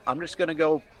 you know what? I'm just going to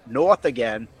go north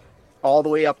again, all the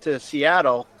way up to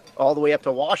Seattle, all the way up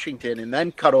to Washington, and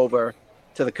then cut over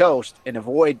to the coast and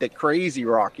avoid the crazy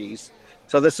Rockies.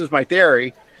 So this is my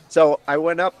theory. So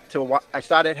I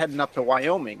started heading up to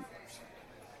Wyoming,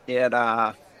 and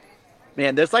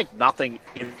man, there's like nothing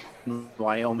in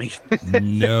Wyoming.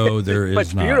 No, there is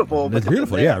it's not. Beautiful. It's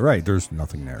beautiful. Yeah, right. There's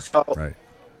nothing there. So, right.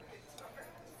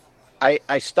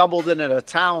 I stumbled into a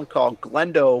town called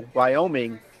Glendo,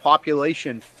 Wyoming,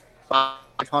 population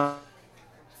 500.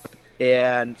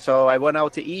 And so I went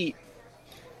out to eat,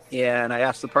 and I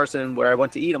asked the person where I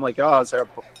went to eat. I'm like, oh, is there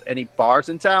any bars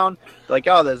in town? They're like,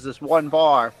 oh, there's this one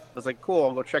bar. I was like, cool,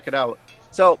 I'll go check it out.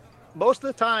 So most of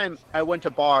the time I went to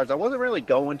bars, I wasn't really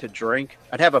going to drink.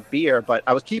 I'd have a beer, but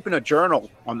I was keeping a journal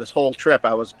on this whole trip.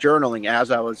 I was journaling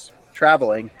as I was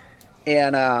traveling.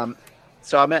 And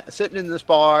so I'm sitting in this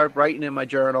bar, writing in my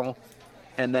journal,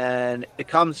 and then it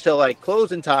comes to like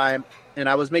closing time, and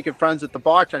I was making friends with the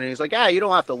bartender. He's like, you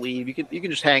don't have to leave. You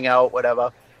can just hang out,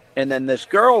 whatever. And then this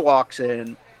girl walks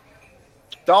in,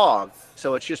 dog.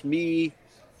 So it's just me,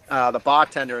 the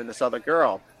bartender, and this other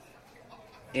girl.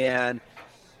 And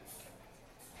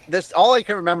all I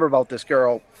can remember about this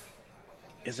girl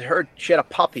is she had a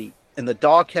puppy, and the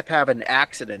dog kept having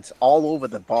accidents all over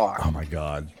the bar. Oh my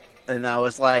God. And I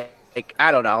was like,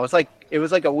 I don't know. It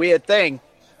was like a weird thing.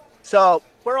 So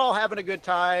we're all having a good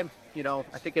time. I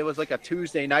think it was like a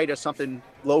Tuesday night or something,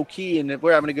 low key, and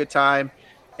we're having a good time.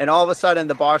 And all of a sudden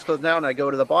the bar's closed down, and I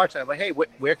go to the bartender. I'm like, hey,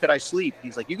 where could I sleep?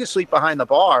 He's like, you can sleep behind the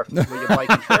bar where your bike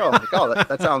and trail. I'm like, oh,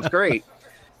 that sounds great.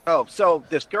 Oh, so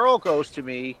this girl goes to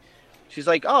me. She's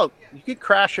like, oh, you could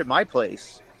crash at my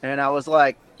place. And I was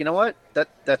like, you know what?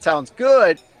 That sounds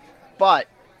good. But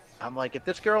I'm like, if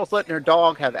this girl's letting her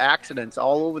dog have accidents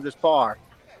all over this bar,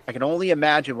 I can only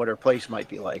imagine what her place might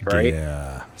be like, right?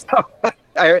 Yeah. So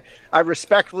I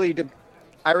respectfully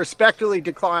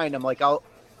declined. I'm like, I'll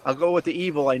go with the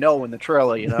evil I know in the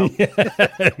trailer, Yeah,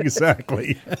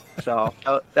 exactly. So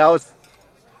that was.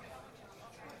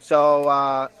 So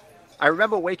I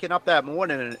remember waking up that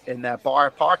morning in that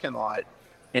bar parking lot,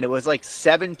 and it was like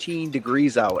 17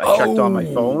 degrees out. I checked on my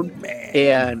phone, man.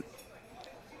 And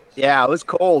yeah, it was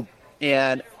cold,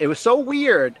 and it was so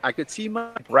weird. I could see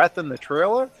my breath in the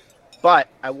trailer, but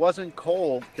I wasn't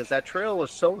cold because that trailer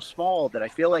was so small that I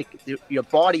feel like your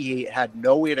body had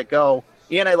nowhere to go.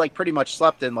 And I like pretty much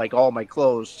slept in like all my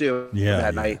clothes too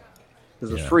that night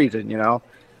because it was freezing,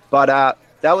 But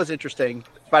that was interesting.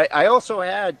 But I also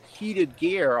had heated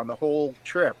gear on the whole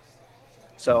trip,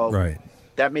 so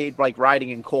that made like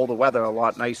riding in colder weather a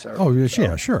lot nicer. Oh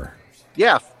yeah, sure.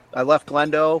 Yeah, I left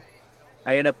Glendo.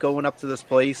 I ended up going up to this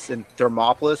place in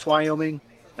Thermopolis, Wyoming.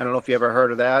 I don't know if you ever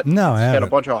heard of that. No, I haven't. Had a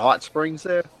bunch of hot springs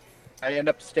there. I ended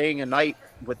up staying a night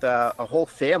with a whole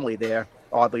family there,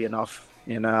 oddly enough.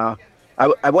 And I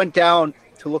went down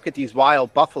to look at these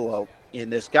wild buffalo, and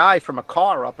this guy from a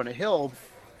car up on a hill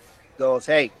goes,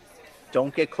 "Hey,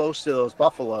 don't get close to those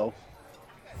buffalo.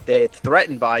 They're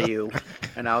threatened by you."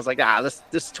 And I was like,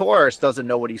 this tourist doesn't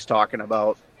know what he's talking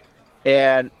about.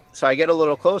 And so I get a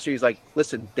little closer. He's like,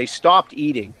 "Listen, they stopped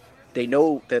eating. They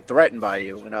know they're threatened by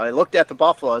you." And I looked at the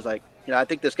buffalo. I was like, I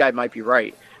think this guy might be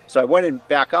right. So I went and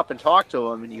back up and talked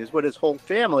to him, and he was with his whole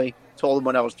family, told him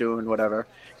what I was doing, whatever.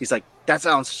 He's like, "That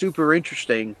sounds super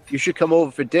interesting. You should come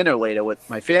over for dinner later with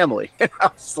my family." And I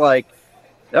was like,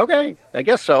 okay, I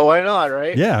guess so. Why not,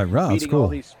 right? Yeah, right. That's Meeting cool. all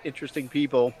these interesting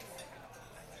people.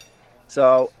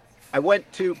 So I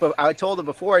went to, but I told him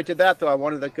before I did that, though, I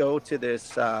wanted to go to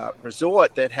this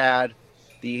resort that had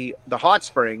the hot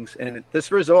springs. And this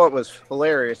resort was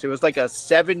hilarious. It was like a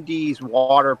 70s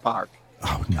water park.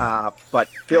 Oh, no. But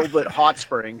filled with hot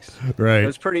springs. Right. It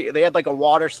was pretty. They had like a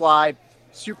water slide,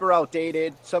 super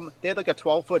outdated. They had like a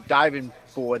 12-foot diving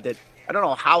board that I don't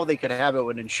know how they could have it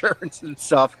with insurance and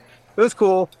stuff. It was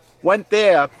cool. Went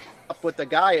there up with the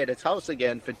guy at his house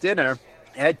again for dinner.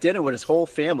 Had dinner with his whole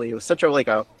family. It was such a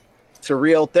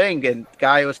surreal thing. And the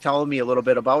guy was telling me a little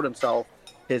bit about himself.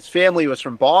 His family was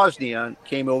from Bosnia and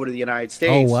came over to the United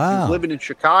States. Oh, wow. He was living in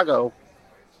Chicago.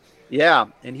 Yeah,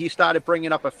 and he started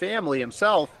bringing up a family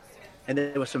himself, and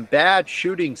there was some bad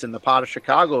shootings in the part of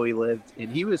Chicago he lived, and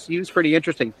he was pretty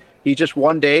interesting. He just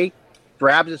one day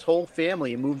grabbed his whole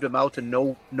family and moved them out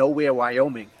to nowhere,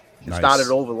 Wyoming, and started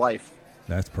over life.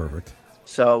 That's perfect.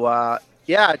 So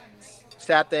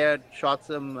sat there,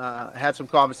 had some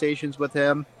conversations with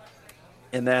him,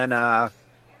 and then at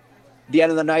the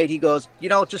end of the night he goes,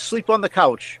 "Just sleep on the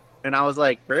couch." And I was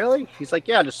like, "Really?" He's like,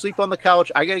 "Yeah, just sleep on the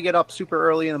couch. I got to get up super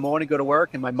early in the morning, go to work,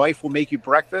 and my wife will make you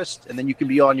breakfast, and then you can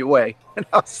be on your way." And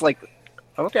I was like,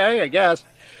 "Okay, I guess."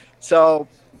 So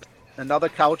another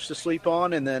couch to sleep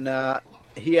on, and then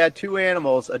he had two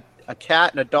animals, a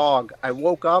cat and a dog. I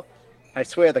woke up. I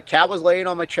swear the cat was laying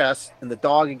on my chest, and the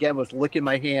dog, again, was licking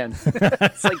my hand.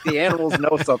 It's like the animals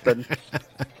know something.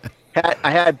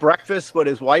 I had breakfast with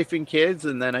his wife and kids,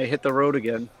 and then I hit the road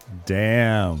again.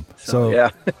 Damn. So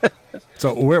yeah.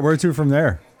 So where to from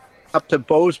there? Up to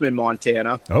Bozeman,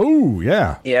 Montana. Oh,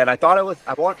 yeah. Yeah, and I thought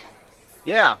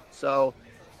so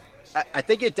I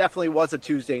think it definitely was a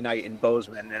Tuesday night in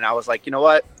Bozeman, and I was like, you know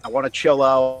what? I want to chill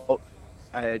out.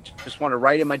 I just want to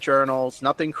write in my journals,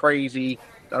 nothing crazy.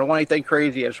 I don't want anything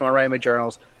crazy. I just want to write in my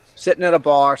journals. Sitting at a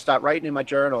bar, start writing in my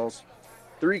journals.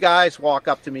 3 guys walk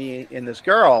up to me, and this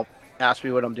girl ask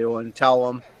me what I'm doing, tell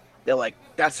them. They're like,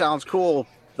 "That sounds cool."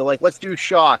 They're like, "Let's do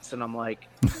shots." And I'm like,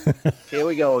 here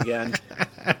we go again.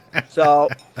 So,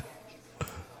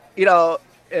 and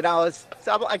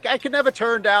I could never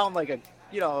turn down like a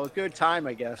good time,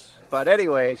 I guess. But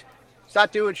anyways,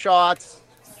 start doing shots,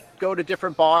 go to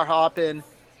different bar hopping.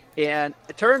 And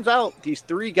it turns out these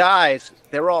 3 guys,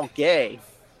 they're all gay.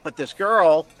 But this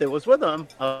girl that was with them,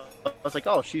 I was like,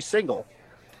 oh, she's single.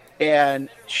 And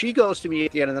she goes to me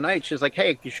at the end of the night. She's like,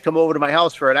 "Hey, you should come over to my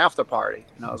house for an after party."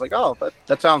 And I was like, "Oh,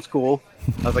 that sounds cool."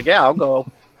 I was like, "Yeah, I'll go."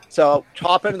 So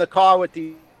hop in the car with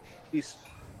these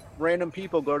random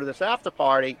people, go to this after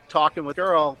party, talking with a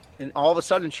girl. And all of a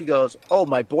sudden she goes, "Oh,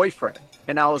 my boyfriend."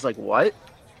 And I was like, "What?"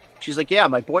 She's like, "Yeah,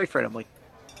 my boyfriend." I'm like,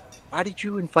 "Why did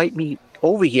you invite me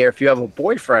over here if you have a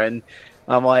boyfriend?"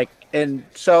 I'm like, and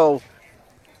so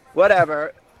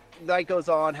whatever. Night goes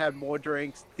on, had more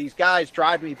drinks. These guys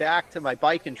drive me back to my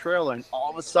bike and trailer, and all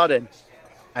of a sudden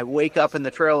I wake up in the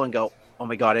trailer and go, "Oh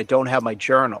my God, I don't have my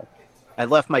journal. I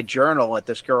left my journal at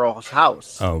this girl's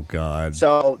house." Oh God.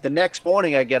 So the next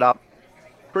morning I get up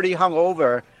pretty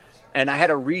hungover, and I had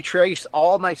to retrace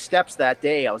all my steps that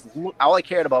day. All I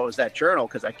cared about was that journal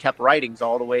because I kept writings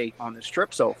all the way on this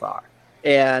trip so far.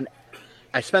 And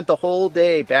I spent the whole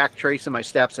day back tracing my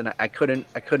steps, and I couldn't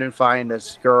find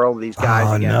this girl, these guys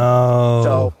again.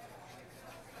 No.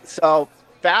 So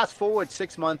fast forward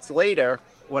 6 months later,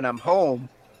 when I'm home,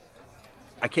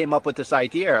 I came up with this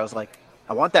idea. I was like,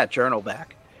 I want that journal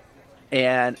back.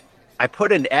 And I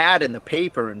put an ad in the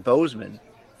paper in Bozeman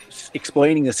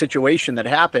explaining the situation that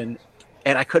happened,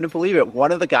 and I couldn't believe it.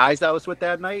 One of the guys I was with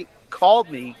that night called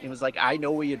me and was like, "I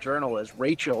know where your journal is.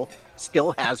 Rachel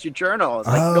still has your journal." I was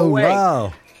like, "No way."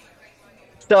 Wow.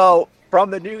 So from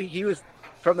the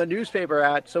newspaper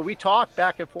ad, so we talked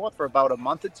back and forth for about a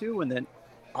month or two, and then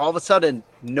all of a sudden,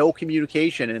 no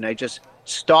communication, and I just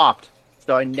stopped.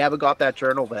 So I never got that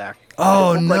journal back.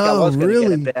 Oh, it looked like I was gonna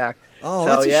really? get it back. Oh,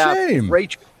 so, that's a shame.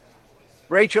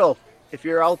 Rachel, if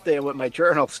you're out there with my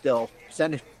journal still,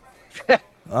 send it.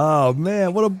 Oh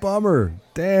man, what a bummer!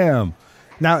 Damn.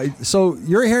 Now, so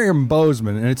you're here in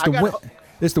Bozeman, and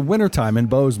it's the wintertime in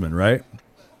Bozeman, right?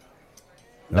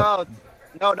 No,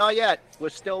 not yet. We're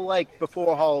still like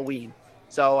before Halloween.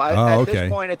 So at this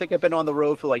point, I think I've been on the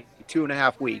road for like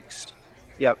 2.5 weeks.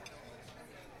 Yep.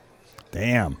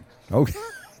 Damn. Okay.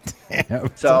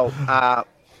 Damn. So,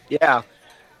 yeah.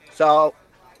 So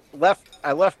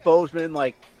I left Bozeman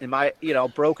like in my,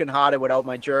 brokenhearted without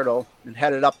my journal, and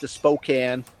headed up to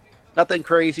Spokane. Nothing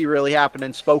crazy really happened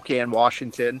in Spokane,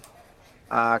 Washington.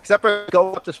 Except for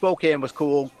going up to Spokane was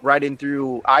cool. Riding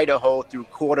through Idaho through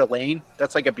Coeur d'Alene.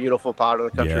 That's like a beautiful part of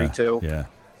the country too.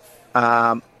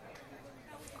 Yeah.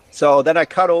 So then I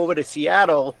cut over to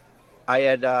Seattle. I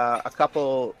had a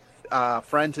couple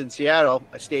friends in Seattle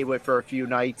I stayed with for a few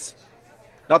nights.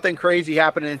 Nothing crazy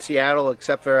happened in Seattle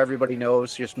except for everybody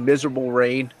knows, just miserable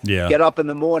rain. Yeah. Get up in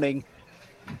the morning,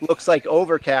 looks like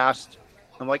overcast.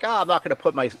 I'm like, I'm not going to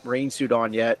put my rain suit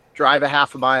on yet. Drive a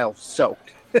half a mile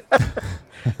soaked.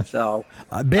 So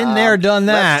I've been there, done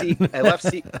that. I left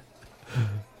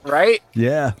right?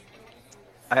 Yeah.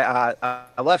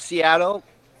 I left Seattle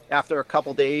after a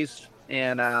couple days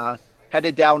and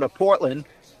headed down to Portland,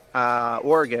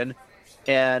 Oregon,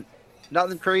 and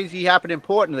nothing crazy happened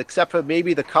important except for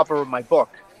maybe the cover of my book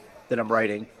that I'm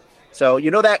writing. So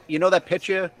you know that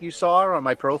picture you saw on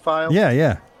my profile?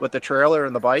 Yeah. With the trailer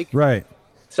and the bike? Right.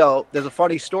 So there's a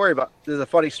funny story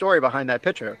behind that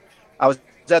picture. I was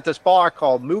at this bar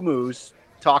called Moo Moo's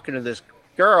talking to this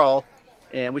girl,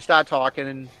 and we started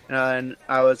talking, and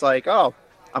I was like, "Oh,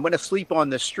 I'm going to sleep on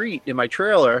the street in my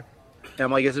trailer." And I'm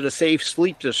like, "Is it a safe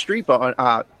sleep to sleep on?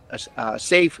 A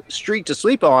safe street to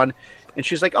sleep on?" And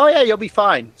she's like, "Oh yeah, you'll be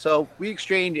fine." So we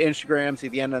exchanged Instagrams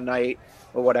at the end of the night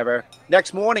or whatever.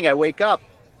 Next morning, I wake up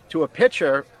to a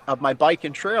picture of my bike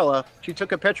and trailer. She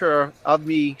took a picture of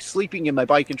me sleeping in my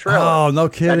bike and trailer. Oh, no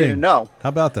kidding! I didn't know. How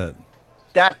about that?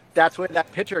 That's where that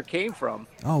picture came from.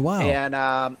 Oh wow!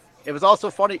 And it was also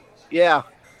funny. Yeah.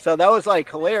 So that was like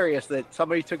hilarious that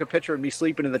somebody took a picture of me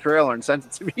sleeping in the trailer and sent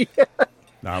it to me.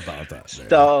 How about that?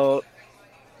 So,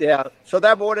 yeah. So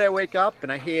that morning I wake up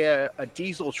and I hear a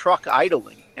diesel truck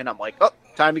idling. And I'm like, oh,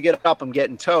 time to get up. I'm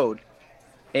getting towed.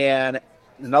 And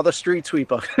another street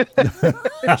sweeper.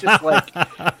 Just like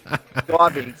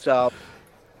got me. So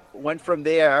went from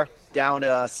there down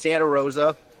to Santa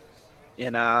Rosa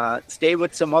and stayed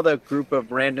with some other group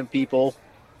of random people.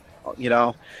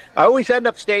 I always end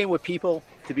up staying with people,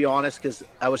 to be honest, because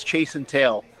I was chasing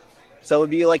tail. So it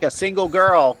would be like a single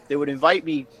girl. They would invite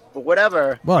me or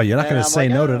whatever. Well, you're not going to say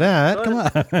no to that. Come on.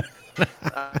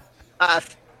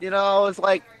 It's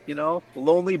like,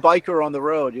 lonely biker on the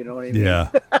road. You know what I mean? Yeah.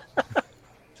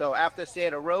 So after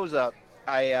Santa Rosa,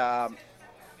 I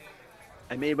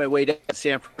made my way to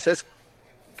San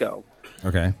Francisco.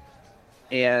 Okay.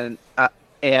 And I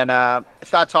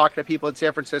started talking to people in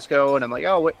San Francisco, and I'm like,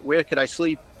 oh, where could I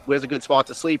sleep? Where's a good spot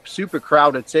to sleep? Super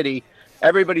crowded city.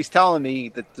 Everybody's telling me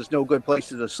that there's no good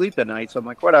places to sleep at night. So I'm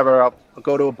like, whatever, I'll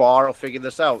go to a bar. I'll figure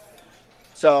this out.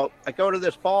 So I go to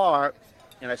this bar,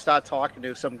 and I start talking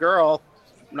to some girl,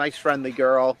 nice, friendly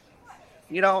girl.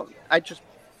 I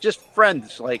just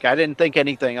friends. Like, I didn't think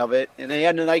anything of it. And the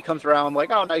end of the night comes around. I'm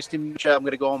like, oh, nice to meet you. I'm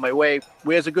going to go on my way.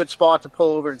 Where's a good spot to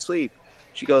pull over and sleep?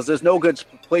 She goes, there's no good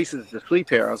places to sleep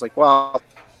here. I was like, well,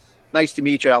 nice to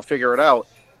meet you. I'll figure it out.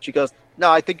 She goes,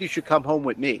 no, I think you should come home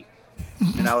with me.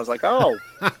 And I was like, oh,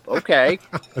 okay.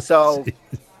 So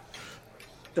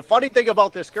the funny thing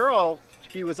about this girl,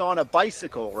 she was on a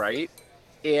bicycle, right?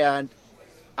 And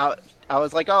I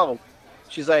was like, oh,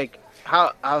 she's like,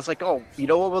 how? I was like, oh, you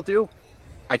know what we'll do?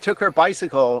 I took her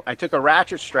bicycle, I took a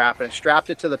ratchet strap and I strapped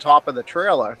it to the top of the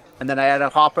trailer. And then I had her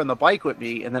hop on the bike with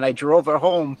me. And then I drove her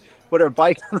home, put her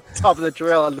bike on the top of the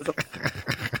trailer.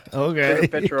 Okay. Put a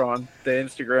picture on the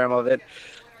Instagram of it.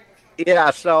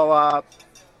 Yeah, so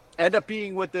end up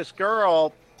being with this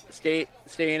girl,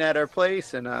 staying at her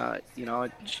place, and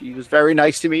she was very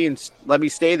nice to me and let me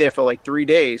stay there for like 3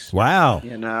 days. Wow.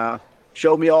 And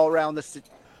showed me all around the city.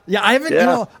 Yeah, I haven't.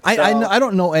 Yeah, I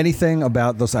don't know anything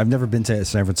about those. I've never been to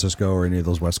San Francisco or any of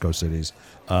those West Coast cities.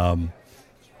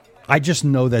 I just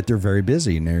know that they're very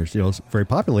busy and they're very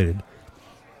populated.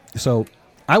 So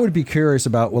I would be curious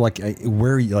about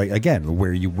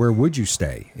where would you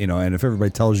stay? And if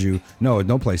everybody tells you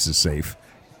no place is safe,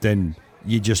 then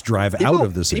you just drive out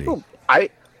of the city. I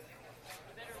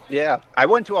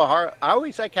went to I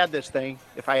always had this thing.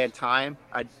 If I had time,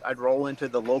 I'd roll into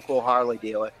the local Harley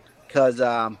dealer because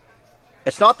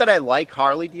it's not that I like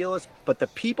Harley dealers, but the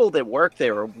people that work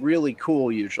there are really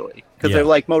cool usually because they're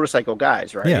like motorcycle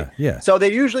guys, right? Yeah. So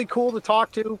they're usually cool to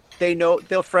talk to. They know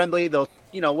they're friendly. They'll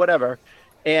whatever.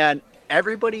 And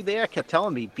everybody there kept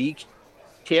telling me, be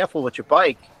careful with your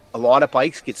bike. A lot of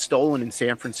bikes get stolen in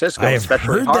San Francisco,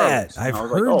 especially Harleys. I've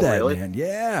heard that, really? man.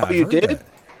 Yeah. Oh, you did? That.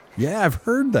 Yeah, I've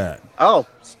heard that. Oh,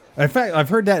 In fact, I've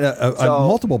heard that at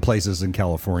multiple places in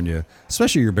California,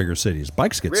 especially your bigger cities.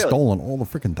 Bikes get stolen all the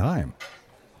freaking time,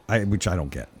 which I don't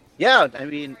get. Yeah, I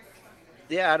mean,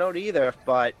 I don't either.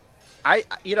 But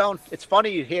it's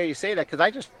funny to hear you say that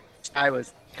because I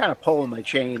was kind of pulling my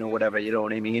chain or whatever. You know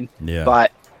what I mean? Yeah.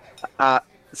 But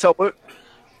so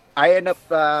I end up,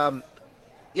 so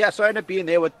I ended up being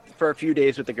there for a few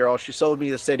days with the girl. She sold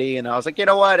me the city, and I was like, you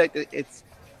know what?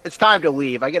 It's time to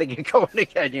leave. I got to get going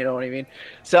again. You know what I mean?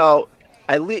 So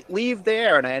I leave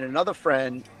there, and I had another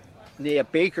friend near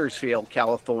Bakersfield,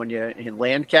 California, in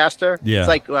Lancaster. Yeah. It's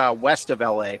like west of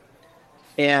LA.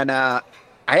 And I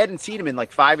hadn't seen him in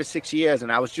like 5 or 6 years,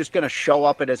 and I was just going to show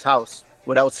up at his house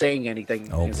without saying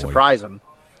anything and surprise him.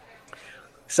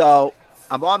 So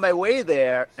I'm on my way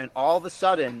there, and all of a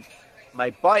sudden, my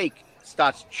bike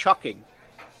starts chucking.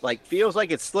 Like, feels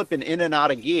like it's slipping in and out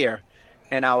of gear.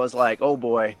 And I was like, oh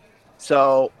boy.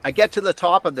 So I get to the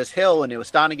top of this hill, and it was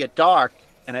starting to get dark.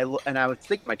 And I was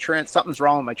thinking something's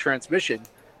wrong with my transmission.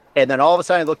 And then all of a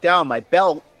sudden I look down, my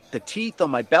belt, the teeth on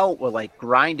my belt were like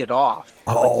grinded off.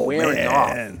 Wearing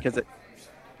off.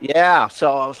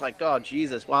 So I was like, oh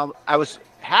Jesus. Well, I was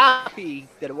happy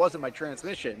that it wasn't my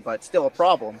transmission, but still a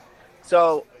problem.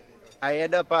 So I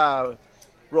end up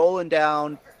rolling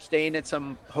down, staying at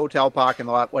some hotel parking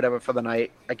lot, whatever, for the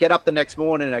night. I get up the next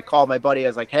morning and I call my buddy. I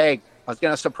was like, hey, I was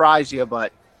going to surprise you,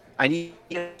 but I need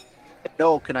to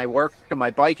know, can I work on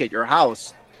my bike at your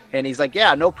house? And he's like,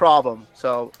 yeah, no problem.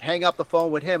 So hang up the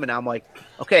phone with him. And I'm like,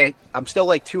 okay, I'm still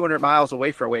like 200 miles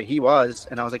away from where he was.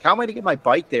 And I was like, how am I going to get my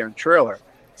bike there and trailer?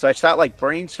 So I start like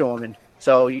brainstorming.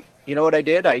 So you know what I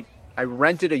did? I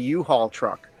rented a U-Haul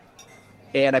truck,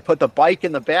 and I put the bike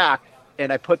in the back,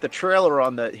 and I put the trailer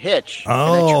on the hitch. And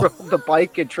I drove the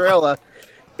bike and trailer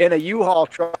in a U-Haul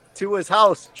truck to his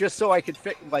house just so I could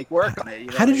work on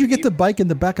it. How did you get the bike in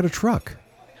the back of the truck?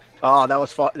 Oh, that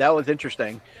was fun. That was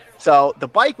interesting. So the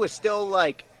bike was still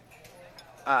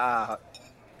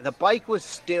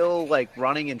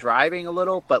running and driving a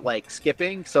little, but like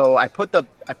skipping. So I put the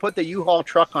U-Haul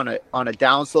truck on a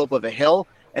downslope of a hill,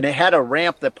 and it had a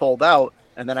ramp that pulled out.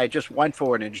 And then I just went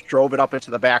for it and just drove it up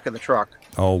into the back of the truck.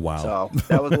 Oh wow! So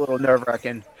that was a little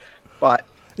nerve-wracking. But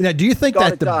now, do you think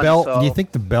that Do you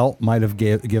think the belt might have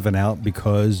given out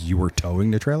because you were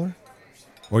towing the trailer,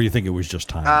 or you think it was just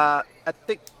time? I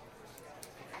think.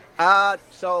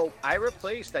 So I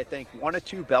replaced, I think, 1 or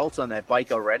 2 belts on that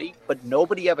bike already, but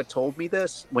nobody ever told me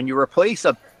this. When you replace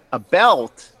a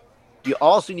belt, you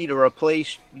also need to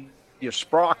replace your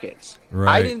sprockets.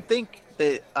 Right. I didn't think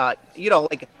that,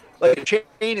 like a chain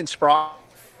and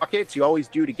sprockets, you always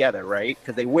do together, right?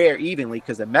 Because they wear evenly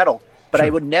because they're metal. But sure.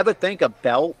 I would never think a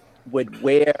belt would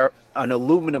wear an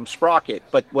aluminum sprocket.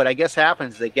 But what I guess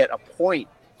happens, they get a point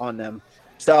on them.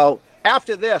 So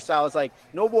after this, I was like,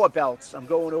 no more belts. I'm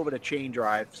going over to chain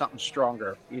drive, something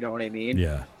stronger. You know what I mean?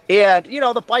 Yeah. And,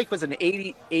 the bike was an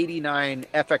 89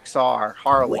 FXR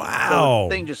Harley. Wow. So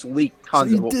the thing just leaked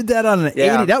tons you did that on an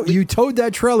 80? You towed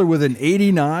that trailer with an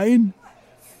 89?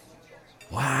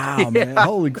 Wow, man.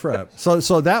 Holy crap. So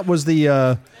that was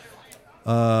the,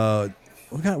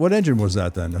 what engine was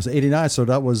that then? It was 89, so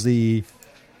that was the,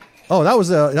 that was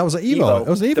an Evo. It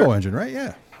was an Evo engine, right?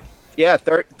 Yeah. Yeah,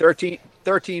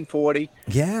 1340.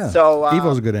 Yeah. So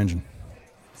Evo's a good engine.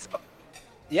 So,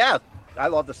 yeah, I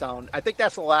love the sound. I think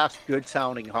that's the last good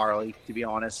sounding Harley, to be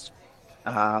honest.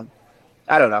 I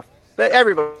don't know, but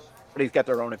everybody's got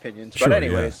their own opinions. Sure, but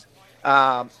anyways,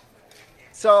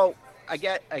 so I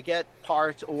get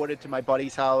parts ordered to my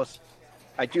buddy's house.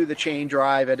 I do the chain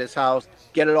drive at his house,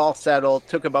 get it all settled.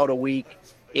 Took about a week,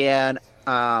 and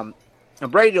I'm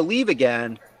ready to leave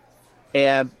again,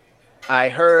 and I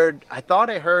thought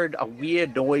I heard a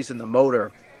weird noise in the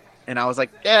motor, and I was like,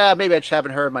 yeah, maybe I just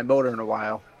haven't heard my motor in a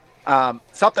while.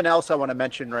 Something else I want to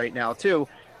mention right now too.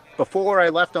 Before I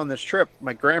left on this trip,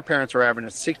 my grandparents were having a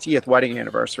 60th wedding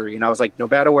anniversary, and I was like, no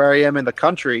matter where I am in the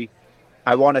country,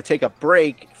 I want to take a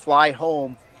break, fly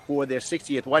home for their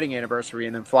 60th wedding anniversary,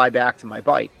 and then fly back to my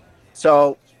bike.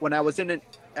 So when I was in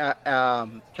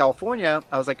California,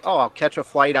 I was like, oh, I'll catch a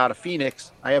flight out of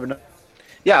Phoenix.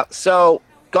 So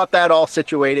got that all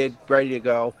situated, ready to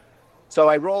go. So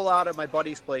I roll out of my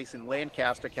buddy's place in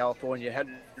Lancaster, California,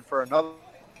 heading for another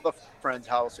friend's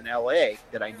house in LA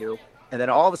that I knew. And then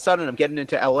all of a sudden I'm getting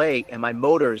into LA and my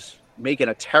motor's making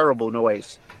a terrible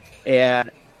noise.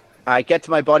 And I get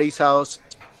to my buddy's house.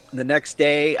 The next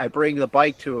day I bring the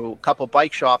bike to a couple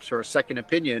bike shops for a second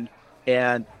opinion,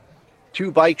 and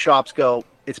 2 bike shops go,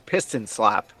 it's piston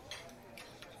slap.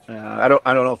 I don't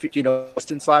know if you know what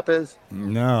piston slap is.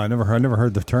 No, I never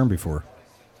heard the term before.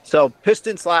 So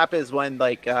piston slap is when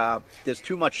there's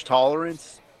too much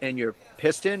tolerance and your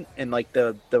piston, and like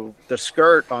the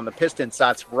skirt on the piston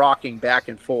starts rocking back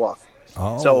and forth.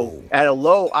 Oh. So at a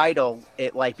low idle,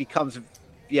 it like becomes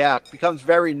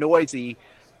very noisy.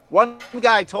 One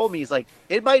guy told me, he's like,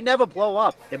 it might never blow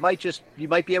up. It might just, you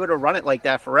might be able to run it like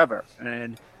that forever.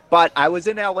 But I was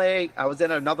in LA, I was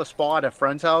in another spot at a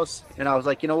friend's house, and I was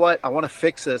like, you know what? I want to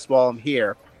fix this while I'm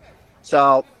here.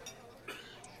 So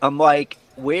I'm like,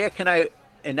 where can I,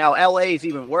 and now LA is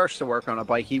even worse to work on a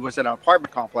bike. He was in an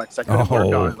apartment complex. I couldn't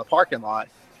work on it in the parking lot.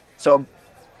 So,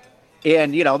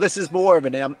 and you know, this is more of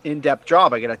an in-depth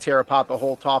job. I got to tear apart the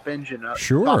whole top engine,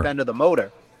 top end of the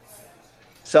motor.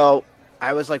 So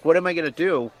I was like, what am I going to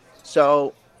do?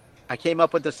 So I came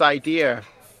up with this idea.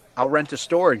 I'll rent a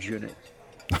storage unit.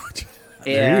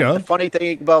 And the funny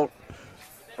thing about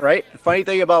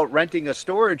renting a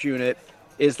storage unit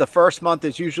is the first month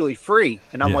is usually free.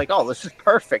 And I'm like, oh, this is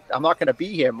perfect. I'm not going to be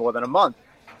here more than a month.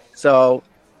 So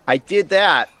I did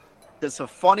that. There's a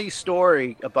funny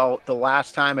story about the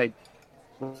last time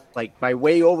my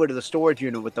way over to the storage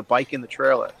unit with the bike in the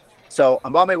trailer. So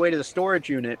I'm on my way to the storage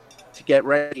unit to get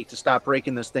ready to stop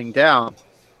breaking this thing down.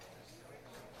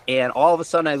 And all of a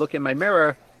sudden I look in my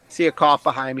mirror, see a cop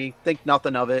behind me, think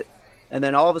nothing of it. And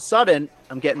then all of a sudden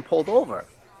I'm getting pulled over.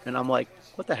 And I'm like,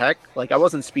 what the heck? Like, I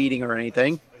wasn't speeding or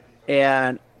anything.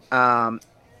 And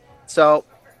so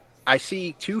I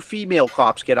see two female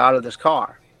cops get out of this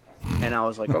car. And I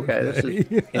was like, okay, this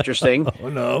is interesting. Oh,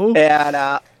 no.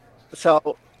 And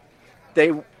so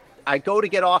I go to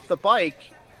get off the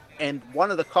bike, and one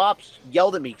of the cops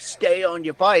yelled at me, stay on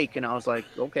your bike. And I was like,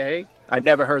 okay, I've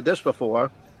never heard this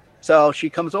before. So she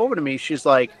comes over to me. She's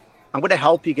like, I'm going to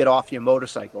help you get off your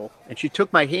motorcycle. And she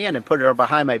took my hand and put it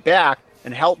behind my back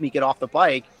and helped me get off the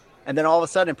bike. And then all of a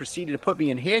sudden proceeded to put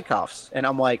me in handcuffs. And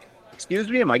I'm like, excuse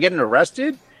me, am I getting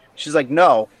arrested? She's like,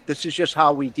 no, this is just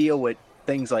how we deal with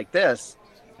things like this.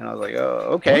 And I was like, oh,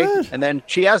 okay. What? And then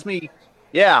she asked me,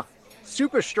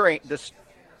 super strange. This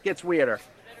gets weirder.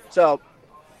 So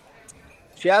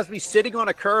she has me sitting on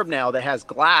a curb now that has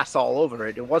glass all over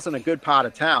it. It wasn't a good part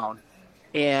of town.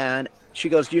 And she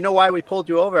goes, do you know why we pulled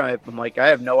you over? I'm like, I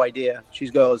have no idea. She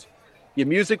goes, your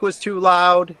music was too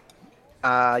loud.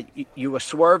 You were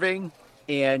swerving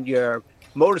and your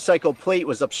motorcycle plate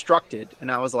was obstructed.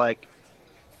 And I was like,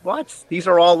 what? These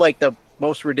are all like the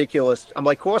most ridiculous. I'm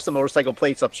like, of course the motorcycle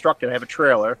plate's obstructed. I have a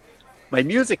trailer. My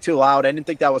music too loud. I didn't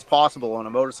think that was possible on a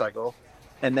motorcycle.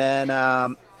 And then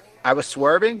I was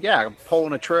swerving. Yeah, I'm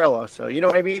pulling a trailer. So you know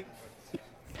what I mean?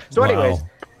 So anyways,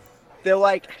 they're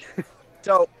like,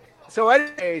 so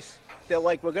anyways, they're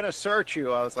like, we're going to search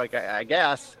you. I was like, I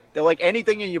guess. They're like,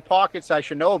 anything in your pockets I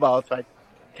should know about. So I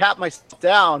tapped myself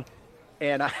down,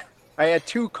 and I had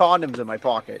 2 condoms in my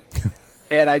pocket.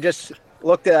 And I just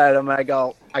looked at them, and I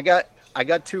go, I got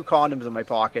 2 condoms in my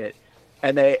pocket.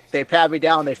 And they pat me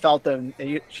down. They felt them.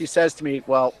 And she says to me,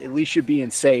 well, at least you're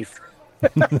being safe.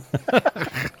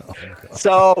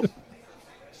 So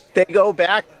they go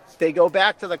back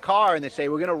to the car, and they say,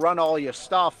 we're going to run all your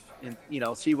stuff and, you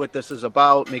know, see what this is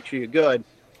about, make sure you're good.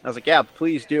 I was like, yeah,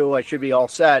 please do. I should be all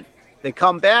set. They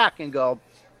come back and go,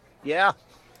 yeah,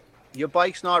 your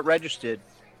bike's not registered.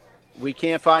 We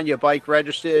can't find your bike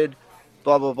registered,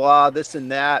 blah, blah, blah, this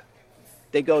and that.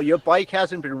 They go, your bike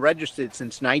hasn't been registered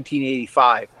since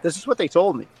 1985. This is what they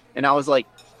told me. And I'm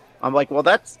like, well,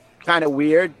 that's kind of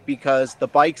weird because the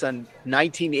bike's on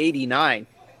 1989.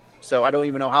 So I don't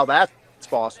even know how that's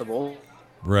possible.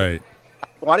 Right.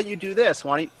 Why don't you do this?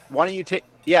 Why don't you take,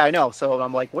 yeah, I know. So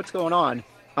I'm like, what's going on?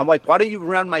 I'm like, why don't you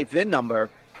run my VIN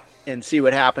number and see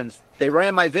what happens? They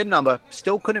ran my VIN number,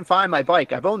 still couldn't find my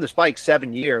bike. I've owned this bike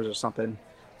 7 years or something.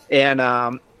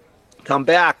 And come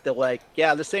back, they're like,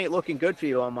 yeah, this ain't looking good for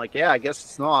you. I'm like, yeah, I guess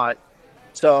it's not.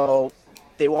 So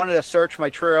they wanted to search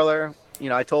my trailer. You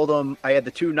know, I told them I had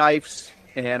the 2 knives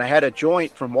and I had a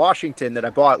joint from Washington that I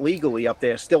bought legally up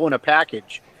there, still in a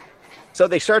package. So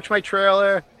they search my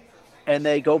trailer. And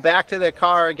they go back to their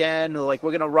car again. They're like,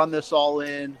 we're going to run this all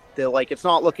in. They're like, it's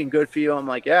not looking good for you. I'm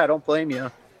like, yeah, I don't blame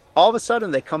you. All of a sudden,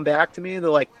 they come back to me and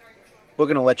they're like, we're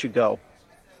going to let you go.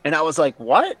 And I was like,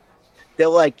 what? They're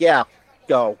like, yeah,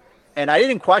 go. And I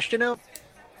didn't question it,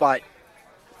 but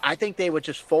I think they were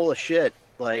just full of shit.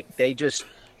 Like, they just,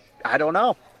 I don't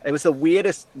know. It was the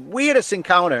weirdest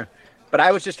encounter. But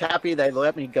I was just happy they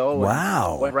let me go.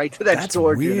 Wow. And went right to that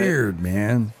storage unit. That's weird,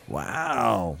 man.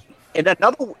 Wow. And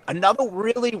another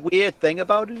really weird thing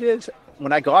about it is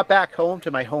when I got back home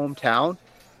to my hometown,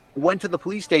 I went to the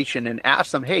police station and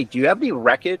asked them, hey, do you have any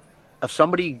record of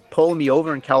somebody pulling me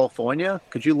over in California?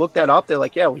 Could you look that up? They're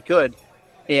like, yeah, we could.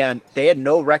 And they had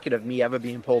no record of me ever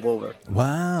being pulled over.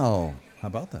 Wow. How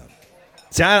about that?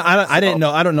 See, I didn't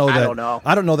know. I don't know that. I don't know.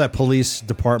 I don't know that police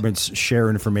departments share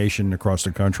information across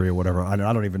the country or whatever. I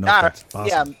don't even know if that's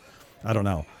possible. Yeah, I don't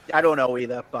know. I don't know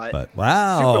either, but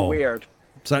wow, super weird.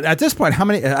 So at this point,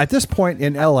 at this point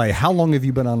in LA, how long have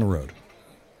you been on the road?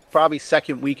 Probably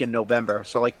second week in November,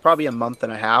 so like probably a month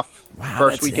and a half. Wow,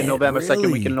 First week in November, really?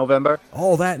 second week in November.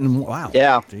 All that and wow.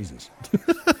 Yeah. Jesus.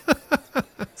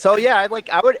 So yeah, I'd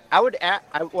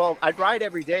ride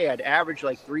every day. I'd average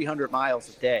like 300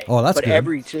 miles a day. Oh, that's but good.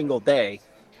 every single day.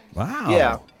 Wow.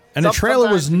 Yeah. And the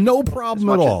trailer was sometimes no problem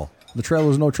at all. The trailer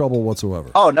was no trouble whatsoever.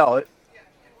 Oh no. It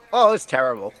was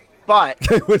terrible. But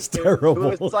It was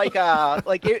terrible. It was like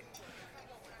it.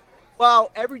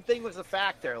 Well, everything was a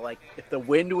factor. Like if the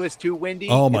wind was too windy,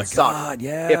 Oh my it sucked. God,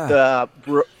 yeah.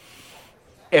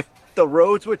 If the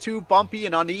roads were too bumpy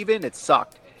and uneven, it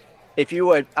sucked. If you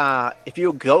were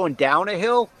going down a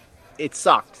hill, it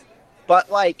sucked.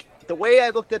 But like the way I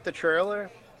looked at the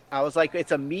trailer, I was like,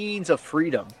 it's a means of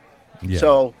freedom. Yeah.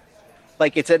 So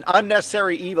like it's an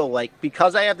unnecessary evil. Like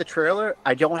because I have the trailer,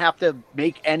 I don't have to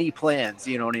make any plans.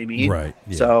 You know what I mean? Right.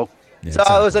 Yeah. So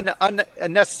Yeah, it was an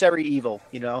unnecessary evil.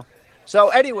 You know. So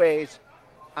anyways,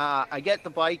 I get the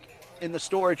bike in the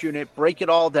storage unit, break it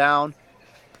all down.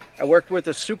 I worked with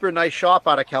a super nice shop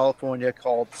out of California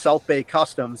called South Bay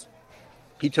Customs.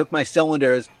 He took my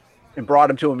cylinders and brought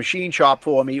them to a machine shop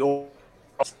for me.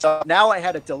 So now I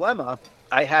had a dilemma.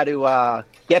 I had to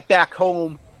get back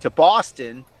home to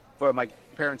Boston for my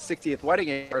parents' 60th wedding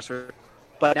anniversary.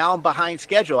 But now I'm behind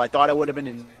schedule. I thought I would have been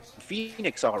in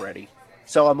Phoenix already.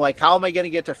 So I'm like, how am I going to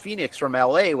get to Phoenix from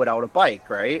LA without a bike,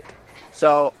 right?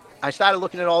 So I started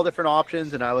looking at all different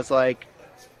options, and I'm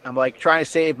trying to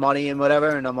save money and whatever.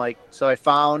 And I'm like, so I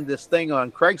found this thing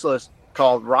on Craigslist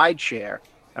called Rideshare.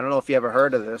 I don't know if you ever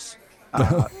heard of this.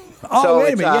 Oh, so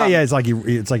wait a minute. Yeah. It's like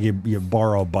you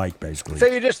borrow a bike basically. So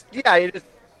this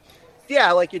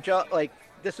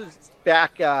was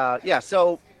back.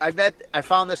 So I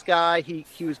found this guy.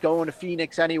 He was going to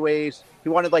Phoenix anyways. He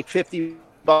wanted like $50.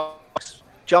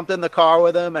 Jumped in the car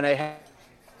with him, and I had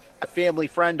a family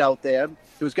friend out there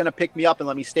who was going to pick me up and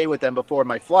let me stay with them before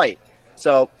my flight.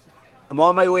 So I'm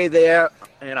on my way there,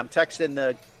 and I'm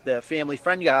texting the family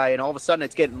friend guy, and all of a sudden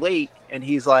it's getting late, and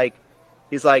he's like,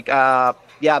 yeah,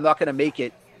 I'm not going to make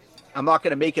it. I'm not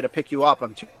going to make it to pick you up.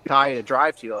 I'm too tired to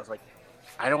drive to you. I was like,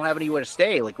 I don't have anywhere to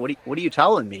stay. Like, what are you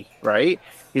telling me? Right?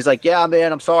 He's like, yeah,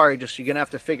 man, I'm sorry. Just, you're going to have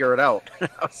to figure it out. I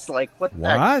was like, what the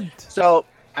heck? So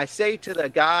I say to the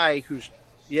guy who's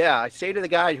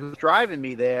driving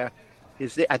me there,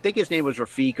 I think his name was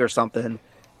Rafik or something.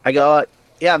 I go,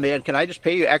 yeah, man, can I just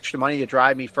pay you extra money to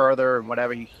drive me further and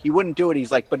whatever? He wouldn't do it.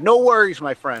 He's like, but no worries,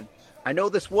 my friend. I know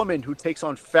this woman who takes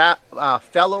on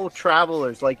fellow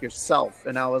travelers like yourself.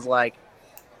 And I was like,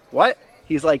 what?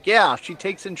 He's like, yeah, she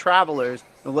takes in travelers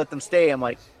and let them stay. I'm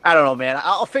like, I don't know, man.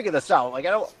 I'll figure this out. Like, I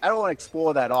don't want to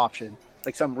explore that option.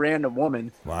 Like some random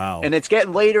woman. Wow. And it's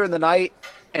getting later in the night,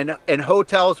 and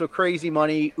hotels were crazy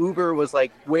money. Uber was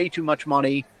like way too much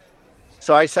money.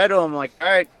 So I said to him, like, all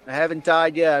right, I haven't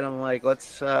died yet. I'm like,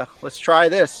 let's try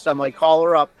this. I'm like, call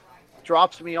her up.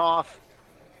 Drops me off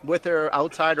with her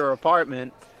outside her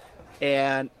apartment,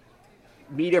 and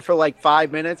meet her for like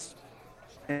 5 minutes,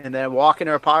 and then walk in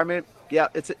her apartment. Yeah,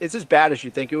 it's as bad as you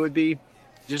think it would be.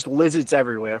 Just lizards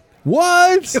everywhere.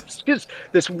 What? It was just,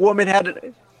 this woman had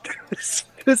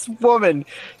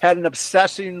an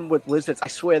obsession with lizards. I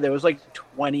swear there was like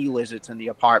 20 lizards in the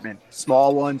apartment.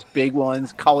 Small ones, big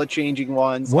ones, color changing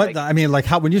ones. What? I mean, like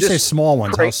how when you say small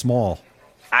ones, how small?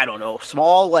 I don't know.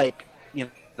 Small, like,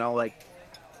 like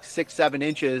 6-7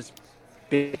 inches.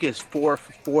 Big is 4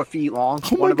 feet long.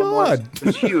 Oh my God. It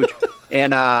was huge.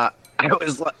 And I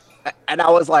was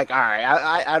like, all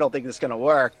right, I don't think this is gonna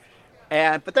work.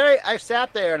 But then I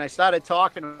sat there and I started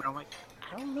talking, and I'm like,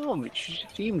 I don't know. She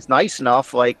seems nice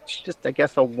enough. Like, she's just, I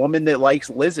guess, a woman that likes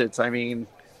lizards. I mean,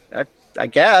 I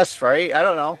guess, right? I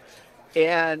don't know.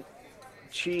 And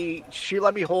she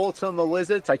let me hold some of the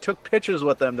lizards. I took pictures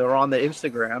with them. They were on the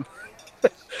Instagram.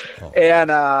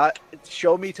 And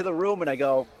showed me to the room, and I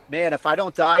go, man, if I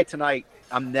don't die tonight,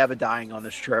 I'm never dying on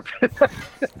this trip.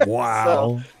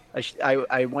 Wow. So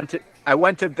I went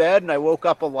to bed, and I woke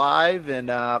up alive,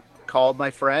 and called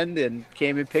my friend and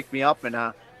came and picked me up, and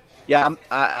I'll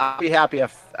be happy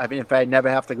if I never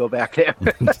have to go back there.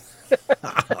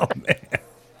 Oh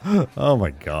man! Oh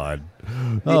my God!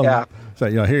 Yeah. So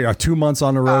here you are, 2 months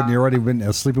on the road, and you're already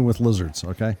been sleeping with lizards.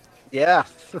 Okay. Yeah.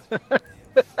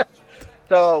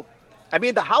 So, I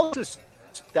mean, the house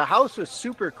was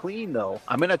super clean, though.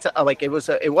 I'm gonna tell, like, it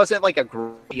wasn't like a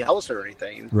great house or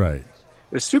anything. Right.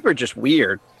 It was super just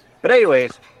weird. But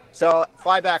anyways, So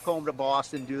fly back home to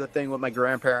Boston, do the thing with my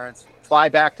grandparents, fly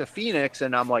back to Phoenix,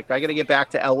 and I'm like, I got to get back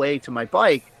to LA to my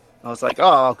bike. I was like, oh,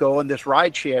 I'll go on this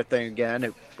ride share thing again.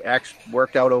 It actually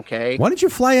worked out okay. Why did you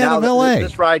fly out of LA?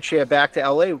 This ride share back to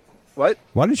LA. What?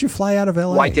 Why did you fly out of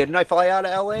LA? Why didn't I fly out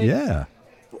of LA? Yeah.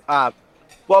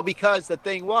 Well, because the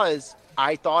thing was,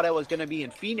 I thought I was going to be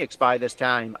in Phoenix by this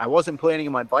time. I wasn't planning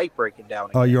on my bike breaking down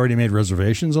again. Oh, you already made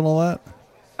reservations and all that?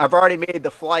 I've already made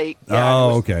the flight. Yeah,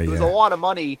 okay. It was a lot of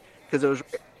money because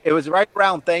it was right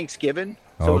around Thanksgiving,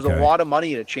 so it was a lot of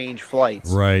money to change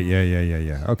flights. Right.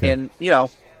 Yeah. Okay. And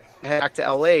back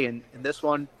to LA, and this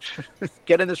one,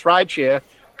 get in this ride share.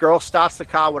 Girl starts the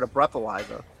car with a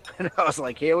breathalyzer, and I was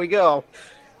like, here we go.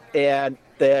 And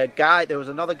there was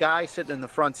another guy sitting in the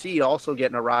front seat, also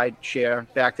getting a ride share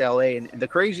back to LA. And the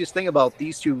craziest thing about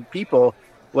these two people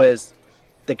was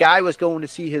the guy was going to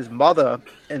see his mother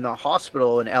in the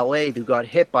hospital in LA who got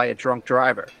hit by a drunk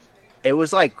driver. It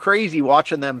was like crazy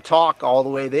watching them talk all the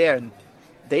way there. And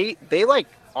they like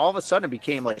all of a sudden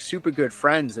became like super good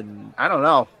friends. And I don't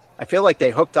know. I feel like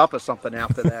they hooked up or something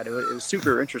after that. It was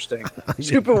super interesting,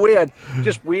 super weird,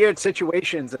 just weird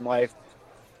situations in life.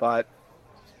 But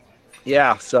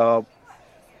yeah, so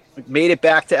made it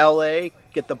back to LA,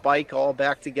 get the bike all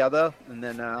back together, and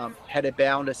then headed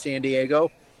down to San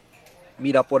Diego,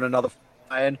 meet up with another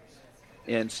friend,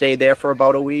 and stayed there for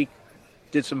about a week.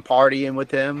 Did some partying with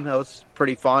him. That was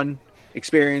pretty fun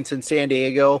experience in San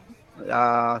Diego.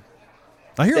 I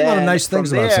hear a lot of nice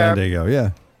things about San Diego.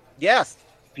 Yeah. Yes,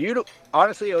 beautiful.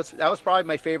 Honestly, that was probably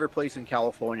my favorite place in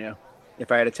California,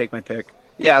 if I had to take my pick.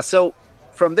 Yeah. So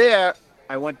from there,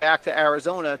 I went back to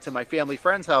Arizona to my family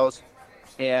friend's house,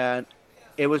 and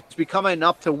it was becoming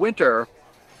up to winter,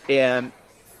 and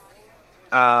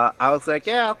I was like,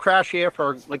 yeah, I'll crash here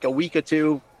for like a week or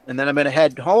two, and then I'm gonna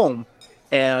head home.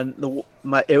 And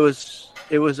it was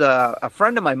a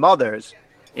friend of my mother's,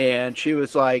 and she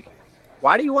was like,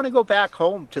 why do you want to go back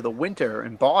home to the winter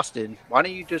in Boston? Why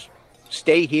don't you just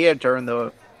stay here during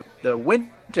the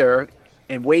winter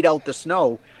and wait out the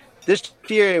snow? This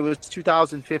year, it was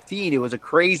 2015. It was a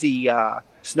crazy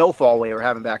snowfall we were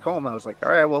having back home. I was like,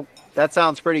 all right, well, that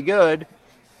sounds pretty good.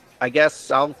 I guess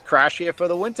I'll crash here for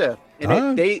the winter.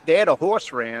 And they had a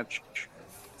horse ranch,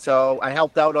 so I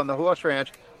helped out on the horse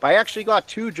ranch. But I actually got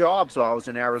 2 jobs while I was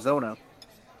in Arizona.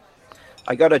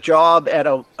 I got a job at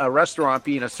a restaurant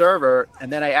being a server,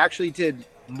 and then I actually did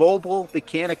mobile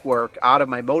mechanic work out of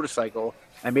my motorcycle.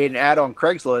 I made an ad on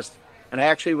Craigslist. And I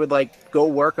actually would go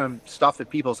work on stuff at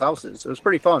people's houses. It was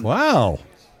pretty fun. Wow.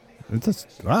 Look at it.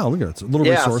 It's a little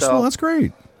resourceful. So, that's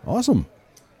great. Awesome.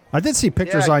 I did see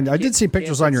pictures on your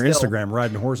Instagram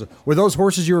riding horses. Were those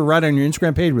horses you were riding on your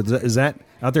Instagram page? Is that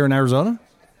out there in Arizona?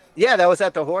 Yeah, that was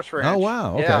at the horse ranch. Oh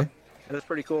wow. Okay. Yeah, it was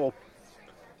pretty cool.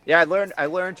 Yeah, I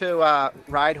learned to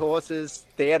ride horses.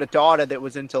 They had a daughter that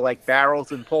was into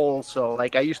barrels and poles, so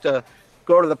I used to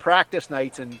go to the practice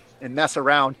nights and mess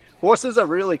around. Horses are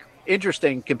really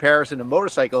interesting comparison to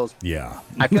motorcycles. Yeah.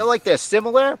 I feel like they're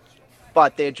similar,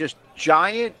 but they're just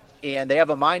giant and they have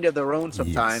a mind of their own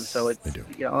sometimes. Yes, so it's, they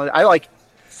do. I like,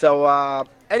 so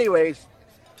anyways,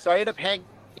 so I ended up hanging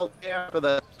out there for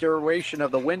the duration of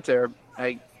the winter.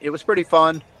 It was pretty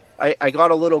fun. I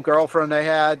got a little girlfriend I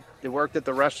had that worked at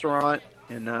the restaurant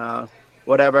and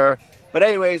whatever. But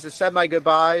anyways, I said my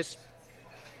goodbyes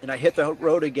and I hit the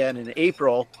road again in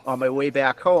April on my way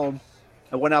back home.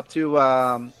 I went up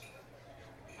to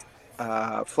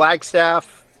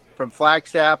Flagstaff, from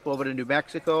Flagstaff over to New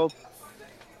Mexico,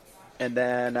 and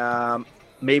then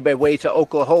made my way to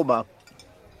Oklahoma.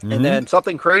 Mm-hmm. And then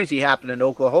something crazy happened in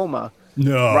Oklahoma.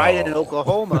 No. Riding in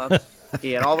Oklahoma,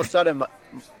 and all of a sudden,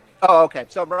 so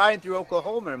I'm riding through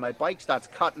Oklahoma, and my bike starts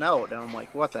cutting out, and I'm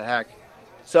like, what the heck?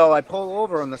 So I pull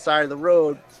over on the side of the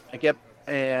road. I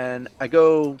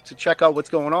go to check out what's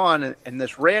going on, and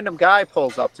this random guy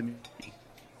pulls up to me.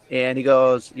 And he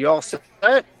goes, you all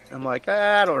set? I'm like,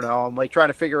 I don't know. I'm trying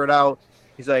to figure it out.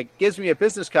 He's like, gives me a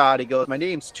business card. He goes, my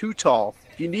name's Too Tall.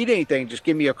 If you need anything, just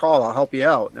give me a call. I'll help you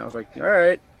out. And I was like, all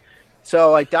right.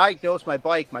 So I diagnosed my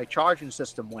bike. My charging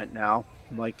system went now.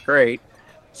 I'm like, great.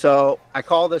 So I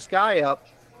call this guy up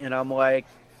and I'm like,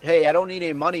 hey, I don't need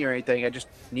any money or anything. I just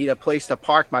need a place to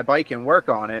park my bike and work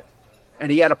on it.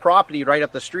 And he had a property right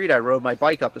up the street. I rode my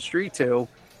bike up the street to.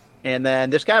 And then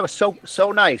this guy was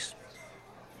so nice.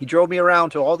 He drove me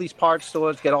around to all these parts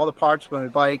stores, get all the parts for my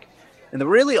bike. And the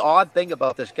really odd thing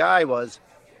about this guy was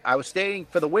I was staying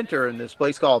for the winter in this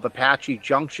place called Apache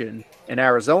Junction in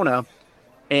Arizona.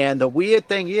 And the weird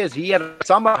thing is he had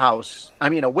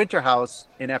a winter house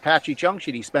in Apache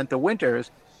Junction. He spent the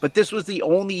winters, but this was the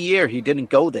only year he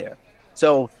didn't go there.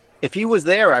 So if he was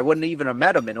there, I wouldn't even have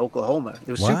met him in Oklahoma.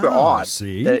 It was super odd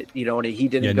that, he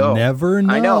didn't go. You never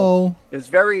know. I know. It was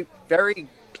very, very,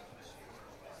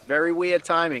 very weird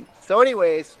timing. So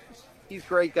anyways, he's a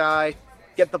great guy.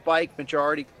 Get the bike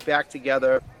majority back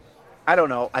together. I don't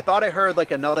know. I thought I heard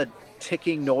like another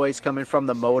ticking noise coming from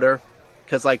the motor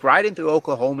because like riding through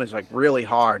Oklahoma is like really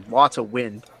hard. Lots of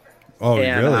wind. Oh,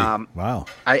 and, really? Wow.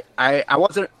 I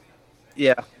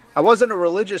wasn't a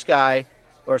religious guy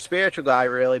or a spiritual guy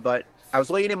really, but I was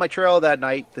laying in my trailer that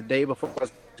night, the day before I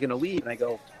was going to leave, and I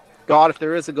go, God, if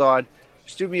there is a God,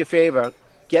 just do me a favor,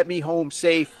 get me home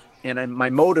safe and my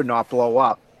motor not blow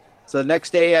up. So the next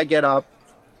day I get up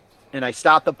and I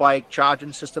start the bike,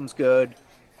 charging system's good,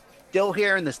 still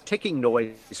hearing this ticking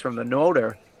noise from the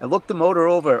motor. I looked the motor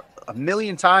over a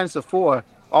million times before.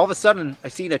 All of a sudden, I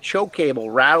seen a choke cable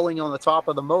rattling on the top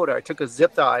of the motor. I took a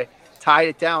zip tie, tied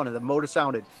it down, and the motor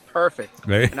sounded perfect.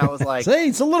 Right. And I was like, "See,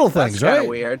 it's the little things, that's right?" Kind of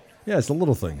weird. Yeah, it's the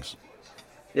little things.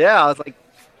 Yeah, I was like,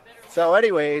 so.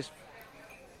 Anyways,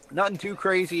 nothing too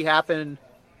crazy happened.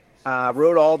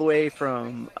 Rode all the way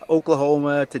from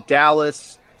Oklahoma to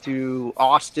Dallas to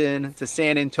Austin to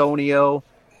San Antonio,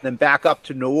 then back up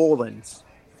to New Orleans,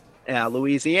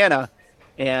 Louisiana.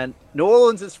 And New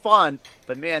Orleans is fun,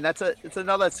 but man, it's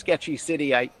another sketchy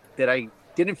city that I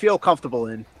didn't feel comfortable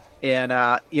in. And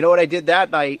you know what I did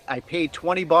that night? I paid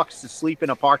 $20 to sleep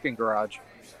in a parking garage.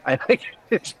 I paid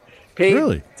to paid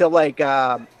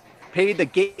the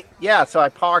gate. Yeah, so I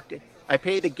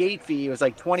paid the gate fee. It was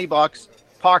like $20.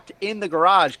 Parked in the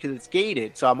garage because it's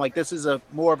gated. So I'm like, this is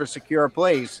more of a secure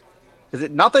place because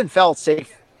nothing felt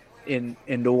safe in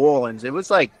New Orleans. It was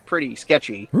like pretty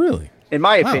sketchy. Really? In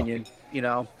my opinion.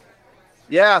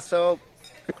 Yeah, so,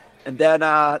 and then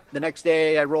the next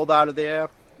day I rolled out of there,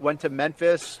 went to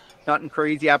Memphis, nothing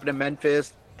crazy happened in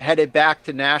Memphis, headed back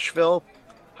to Nashville,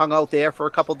 hung out there for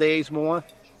a couple days more,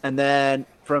 and then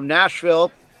from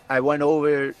Nashville, I went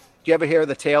over, do you ever hear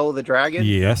the Tail of the Dragon?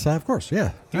 Yes, of course,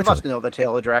 yeah. You must know the Tail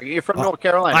of the Dragon. You're from North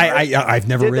Carolina, right? I've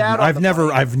never ridden.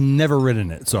 I've never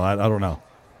ridden it, so I don't know.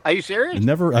 Are you serious? I've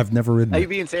never ridden it. Are you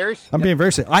being serious? I'm being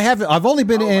very serious. I've only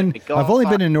been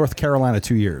in North Carolina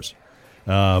 2 years.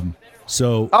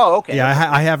 So okay. Yeah,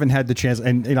 I haven't had the chance,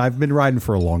 and I've been riding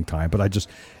for a long time, but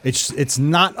it's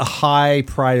not a high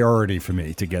priority for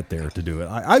me to get there to do it.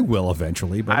 I will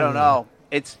eventually, but I don't know.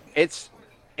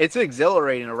 It's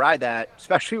exhilarating to ride that,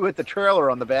 especially with the trailer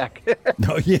on the back.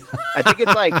 No, yeah. I think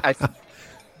it's like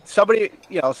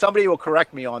somebody will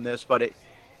correct me on this, but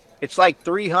it's like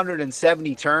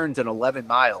 370 turns and 11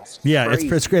 miles. Yeah,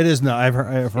 it's great. It is. No, I've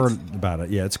heard about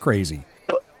it. Yeah, it's crazy.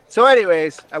 So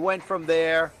anyways, I went from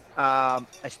there. I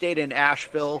stayed in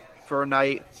Asheville for a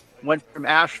night. Went from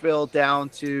Asheville down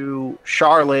to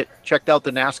Charlotte. Checked out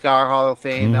the NASCAR Hall of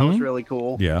Fame. That was really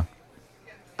cool. Yeah.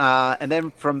 And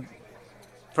then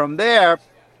from there,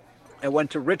 I went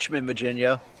to Richmond,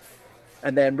 Virginia.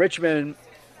 And then Richmond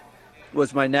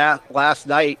was my last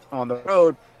night on the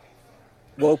road.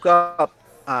 Woke up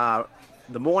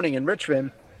the morning in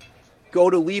Richmond, go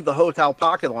to leave the hotel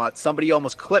parking lot. Somebody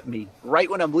almost clipped me right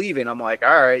when I'm leaving. I'm like,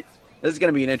 all right, this is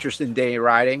going to be an interesting day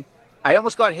riding. I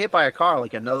almost got hit by a car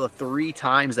like another 3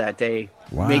 times that day,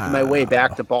 making my way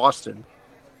back to Boston.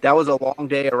 That was a long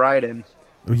day of riding.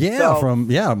 Yeah, so, from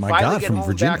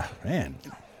Virginia. Man.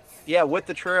 Yeah, with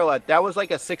the trailer. That was like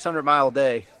a 600-mile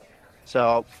day.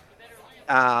 So,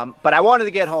 but I wanted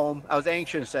to get home. I was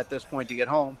anxious at this point to get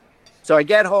home. So I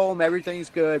get home, everything's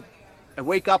good. I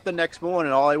wake up the next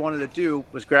morning, all I wanted to do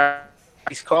was grab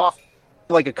iced coffee,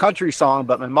 like a country song,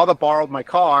 but my mother borrowed my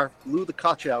car, blew the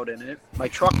clutch out in it. My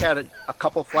truck had a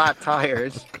couple flat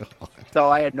tires, so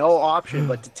I had no option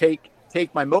but to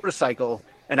take my motorcycle.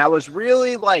 And I was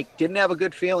really didn't have a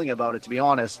good feeling about it, to be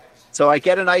honest. So I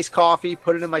get an iced coffee,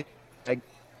 put it in my bag,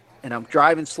 and I'm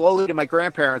driving slowly to my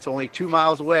grandparents, only 2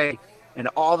 miles away. And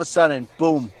all of a sudden,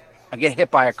 boom, I get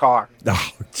hit by a car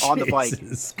on the bike.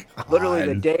 God. Literally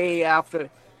the day after.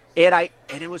 And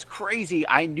it was crazy.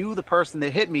 I knew the person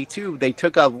that hit me too. They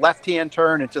took a left-hand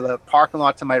turn into the parking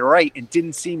lot to my right and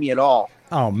didn't see me at all.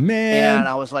 Oh man. And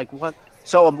I was like, what?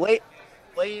 So I'm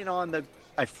laying on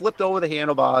I flipped over the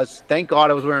handlebars. Thank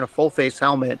God I was wearing a full face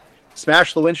helmet.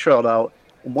 Smashed the windshield out.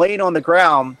 I'm laying on the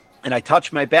ground and I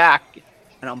touch my back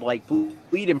and I'm like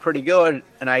bleeding pretty good.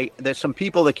 And there's some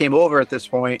people that came over at this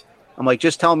point. I'm like,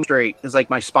 just tell me straight. It's like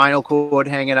my spinal cord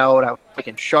hanging out. I was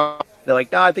fucking shocked. They're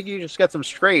like, no, I think you just got some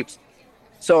scrapes.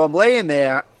 So I'm laying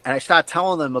there and I start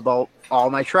telling them about all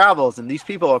my travels. And these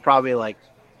people are probably like,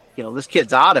 this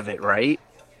kid's out of it, right?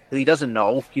 He doesn't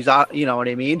know. He's out, you know what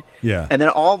I mean? Yeah. And then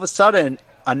all of a sudden,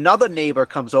 another neighbor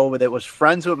comes over that was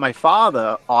friends with my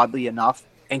father, oddly enough.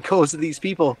 and goes to these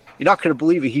people. You're not going to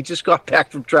believe it. He just got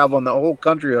back from traveling the whole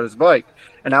country on his bike.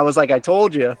 And I was like, I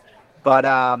told you.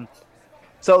 But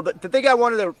so the thing I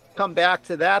wanted to come back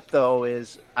to that, though,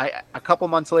 is a couple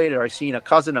months later, I seen a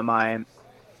cousin of mine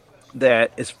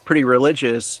that is pretty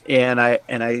religious. And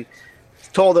I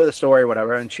told her the story,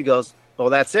 whatever. And she goes, well,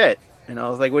 that's it. And I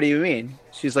was like, what do you mean?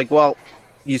 She's like, well,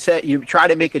 you said you try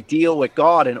to make a deal with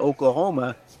God in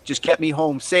Oklahoma, just get me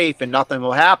home safe and nothing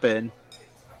will happen.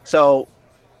 So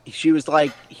she was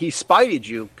like, he spited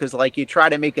you because, like, you try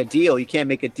to make a deal. You can't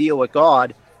make a deal with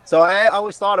God. So I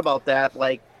always thought about that.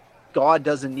 Like, God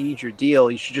doesn't need your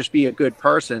deal. You should just be a good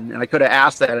person. And I could have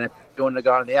asked that and it wouldn't have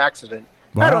gotten in the accident.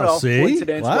 Wow, I don't know. see?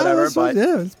 Coincidence, wow, whatever. But,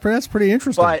 yeah, that's pretty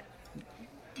interesting. But,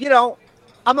 you know,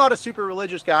 I'm not a super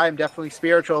religious guy. I'm definitely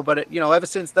spiritual. But, ever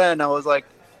since then, I was like,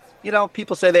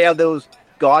 people say they have those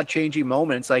God-changing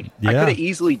moments. Like, I could have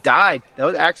easily died.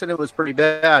 That accident was pretty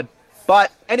bad.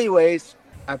 But anyways,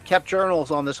 I've kept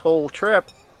journals on this whole trip.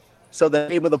 So the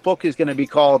name of the book is going to be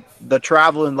called The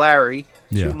Traveling Larry,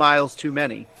 2 Miles Too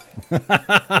Many.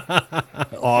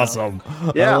 Awesome.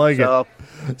 Yeah, I like it.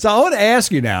 So I want to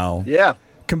ask you now. Yeah.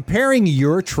 Comparing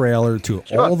your trailer to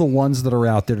all the ones that are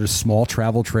out there, the small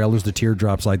travel trailers, the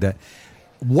teardrops like that,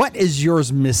 what is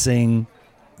yours missing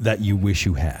that you wish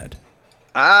you had?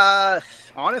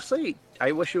 Honestly,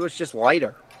 I wish it was just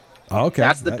lighter. Okay.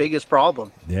 That's the biggest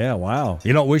problem. Yeah, wow.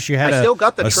 You don't wish you had still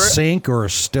got the sink or a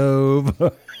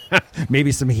stove,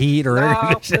 maybe some heat or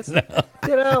anything?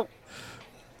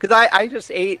 Because I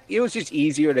just ate. It was just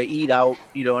easier to eat out.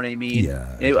 You know what I mean?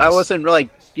 Yeah. I wasn't really,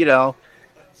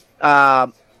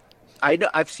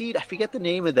 I've seen, I forget the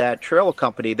name of that trailer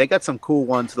company. They got some cool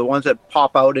ones. The ones that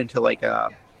pop out into like a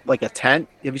tent.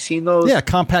 Have you seen those? Yeah,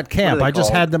 Compact Camp. I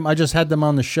just had them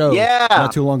on the show. Yeah,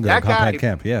 not too long ago. That Compact guy,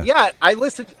 Camp. Yeah. Yeah, I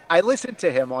listened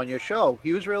to him on your show.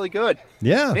 He was really good.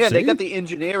 Yeah. Man, they got the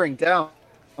engineering down.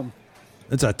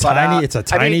 It's a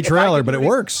tiny trailer, but it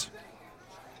works.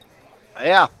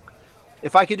 Yeah.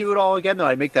 If I could do it all again, though,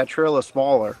 I'd make that trailer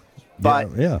smaller.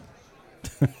 But yeah.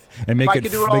 And make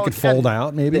it fold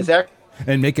out, maybe.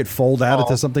 And make it fold out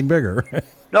into something bigger.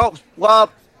 No,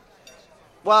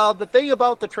 well, the thing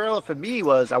about the trailer for me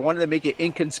was I wanted to make it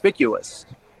inconspicuous.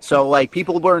 So, like,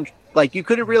 people weren't, like, you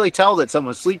couldn't really tell that someone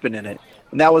was sleeping in it.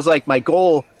 And that was, like, my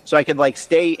goal, so I could, like,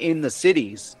 stay in the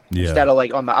cities instead of,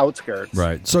 like, on the outskirts.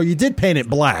 Right. So you did paint it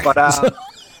black. But,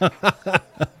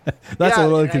 that's a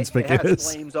little inconspicuous. It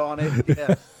has flames on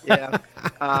it. Yeah.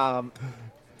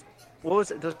 What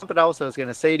was it? There's something else I was going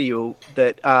to say to you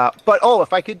that,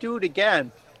 if I could do it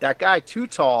again, that guy Too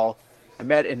Tall I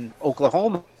met in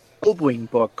Oklahoma, Goldwing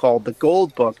book called The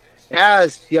Gold Book. You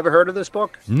ever heard of this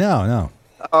book? No.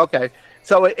 Okay.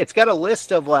 So it's got a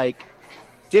list of like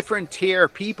different tier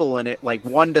people in it, like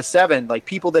 1 to 7, like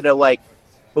people that are like,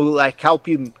 who like help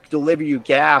you deliver you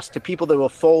gas, to people that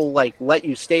will let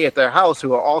you stay at their house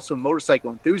who are also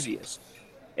motorcycle enthusiasts.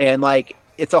 And like,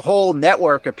 it's a whole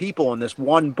network of people in this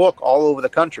one book all over the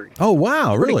country. Oh,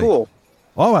 wow. Pretty really? Cool.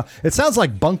 Oh, wow. It sounds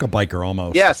like Bunk-A-Biker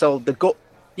almost. Yeah. So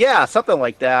something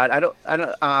like that. I don't.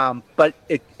 But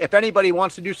if anybody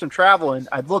wants to do some traveling,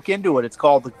 I'd look into it. It's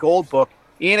called The Gold Book,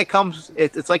 and it comes.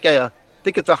 It's like I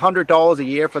think it's $100 a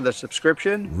year for the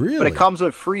subscription. Really? But it comes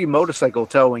with free motorcycle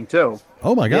towing too.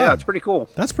 Oh my God. Yeah, it's pretty cool.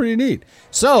 That's pretty neat.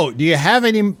 So, do you have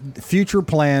any future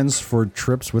plans for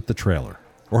trips with the trailer,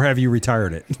 or have you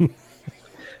retired it?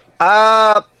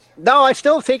 No, I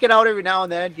still take it out every now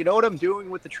and then. You know what I'm doing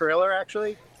with the trailer?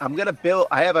 Actually, I'm gonna build.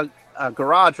 I have a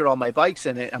garage with all my bikes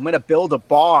in it. I'm gonna build a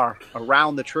bar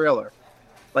around the trailer,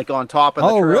 like on top of the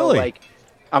trailer. Really? Like,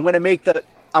 I'm gonna make the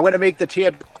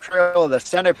trailer the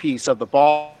centerpiece of the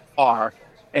bar,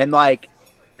 and like,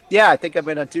 yeah, I think I'm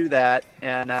gonna do that.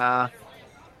 And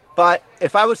but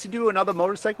if I was to do another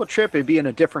motorcycle trip, it'd be in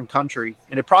a different country,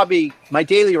 and my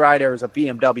daily rider is a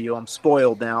BMW. I'm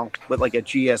spoiled now with like a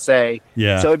GSA.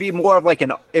 Yeah. So it'd be more of like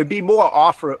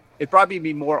off-road. It'd probably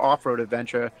be more off-road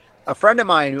adventure. A friend of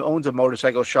mine who owns a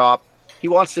motorcycle shop, he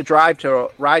wants to ride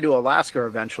to Alaska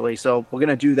eventually. So we're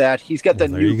gonna do that. He's got the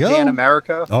new Pan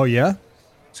America. Oh yeah.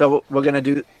 So we're gonna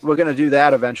do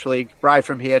that eventually. Ride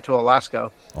from here to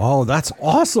Alaska. Oh, that's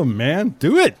awesome, man!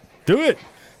 Do it.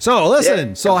 So listen.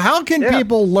 Yeah. So how can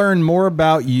people learn more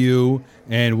about you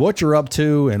and what you're up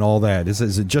to and all that? Is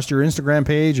it just your Instagram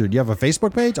page, or do you have a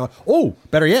Facebook page? Oh,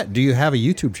 better yet, do you have a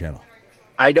YouTube channel?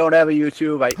 I don't have a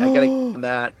YouTube. I gotta get on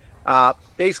that.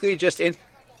 Basically,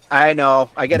 I know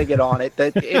I gotta get on it.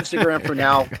 The Instagram for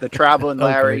now, the Traveling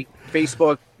Larry. Okay.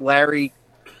 Facebook, Larry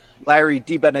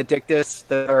D Benedictus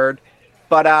III.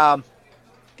 But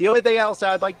the only thing else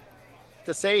I'd like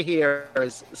to say here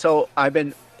is, so I've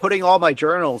been putting all my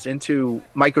journals into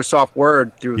Microsoft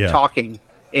Word through talking,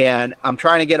 and I'm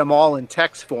trying to get them all in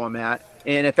text format.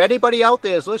 And if anybody out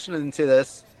there is listening to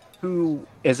this who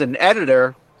is an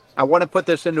editor, I want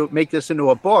to make this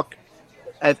into a book.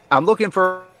 I'm looking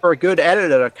for a good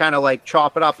editor to kind of like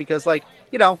chop it up, because like,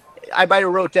 you know, I might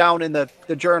have wrote down in the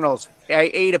journals, I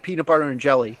ate a peanut butter and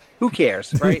jelly. Who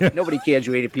cares, right? Nobody cares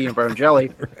you ate a peanut butter and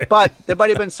jelly. Right. But there might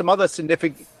have been some other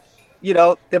significant,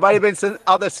 some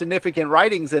other significant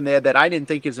writings in there that I didn't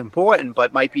think is important,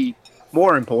 but might be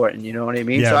more important. You know what I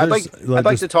mean? Yeah, so I'd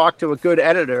like to talk to a good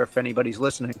editor if anybody's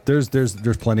listening. There's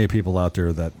plenty of people out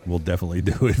there that will definitely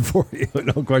do it for you.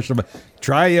 No question about it.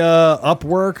 Try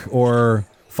Upwork or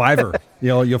Fiverr.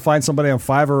 You'll find somebody on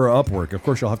Fiverr or Upwork. Of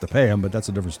course, you'll have to pay them, but that's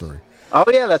a different story. Oh,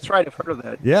 yeah, that's right. I've heard of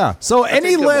that. Yeah. So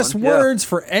any last words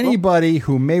for anybody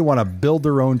who may want to build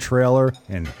their own trailer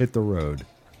and hit the road?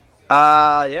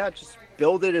 Just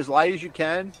build it as light as you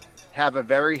can. Have a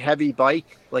very heavy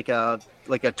bike, like a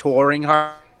touring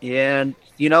car. And,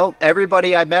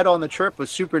 everybody I met on the trip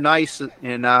was super nice,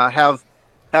 and have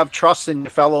trust in your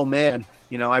fellow man.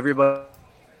 Everybody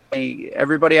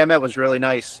I met was really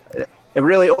nice. It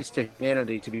really owes to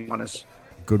humanity, to be honest.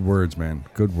 Good words, man.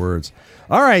 Good words.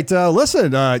 All right.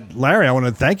 Listen, Larry, I want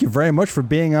to thank you very much for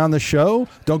being on the show.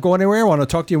 Don't go anywhere. I want to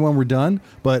talk to you when we're done.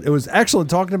 But it was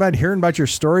excellent hearing about your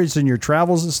stories and your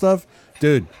travels and stuff.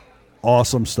 Dude,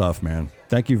 awesome stuff, man.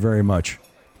 Thank you very much.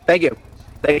 Thank you.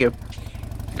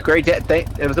 Great day.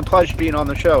 It was a pleasure being on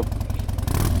the show.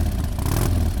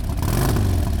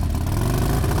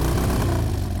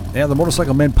 And the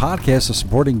Motorcycle Men podcast is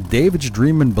supporting David's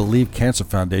Dream and Believe Cancer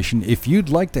Foundation. If you'd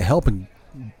like to help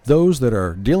those that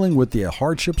are dealing with the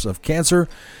hardships of cancer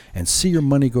and see your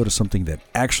money go to something that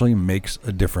actually makes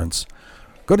a difference,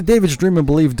 go to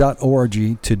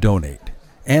davidsdreamandbelieve.org to donate.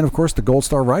 And, of course, the Gold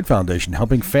Star Ride Foundation,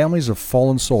 helping families of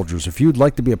fallen soldiers. If you'd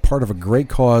like to be a part of a great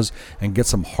cause and get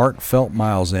some heartfelt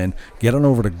miles in, get on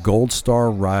over to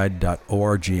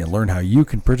goldstarride.org and learn how you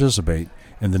can participate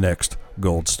in the next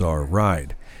Gold Star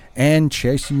Ride. And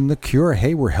Chasing the Cure.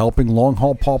 Hey, we're helping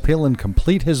long-haul Paul Palin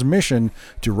complete his mission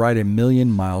to ride 1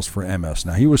 million miles for MS.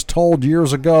 Now, he was told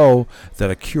years ago that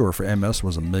a cure for MS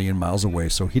was 1 million miles away,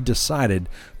 so he decided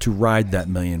to ride that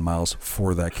 1 million miles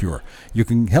for that cure. You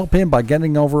can help him by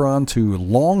getting over onto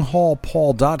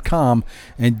longhaulpaul.com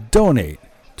and donate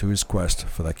to his quest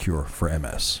for that cure for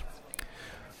MS.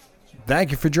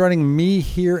 Thank you for joining me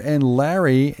here and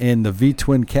Larry in the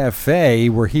V-Twin Cafe,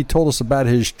 where he told us about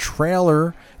his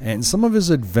trailer and some of his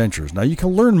adventures. Now, you can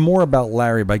learn more about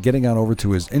Larry by getting on over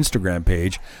to his Instagram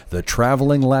page, The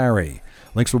Traveling Larry.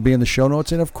 Links will be in the show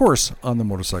notes and, of course, on the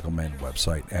Motorcycle Men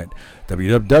website at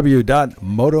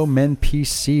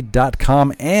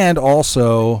www.motomenpc.com and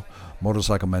also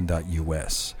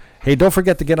motorcyclemen.us. Hey, don't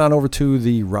forget to get on over to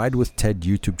the Ride with Ted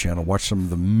YouTube channel. Watch some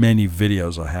of the many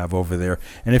videos I have over there.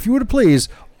 And if you would please,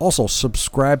 also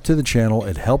subscribe to the channel.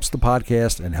 It helps the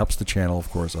podcast and helps the channel, of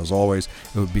course. As always,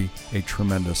 it would be a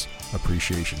tremendous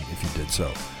appreciation if you did so.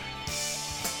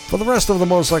 For the rest of the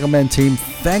Motorcycle Men team,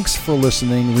 thanks for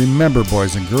listening. Remember,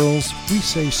 boys and girls, we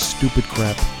say stupid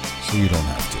crap so you don't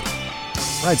have to.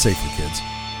 Ride safely, kids.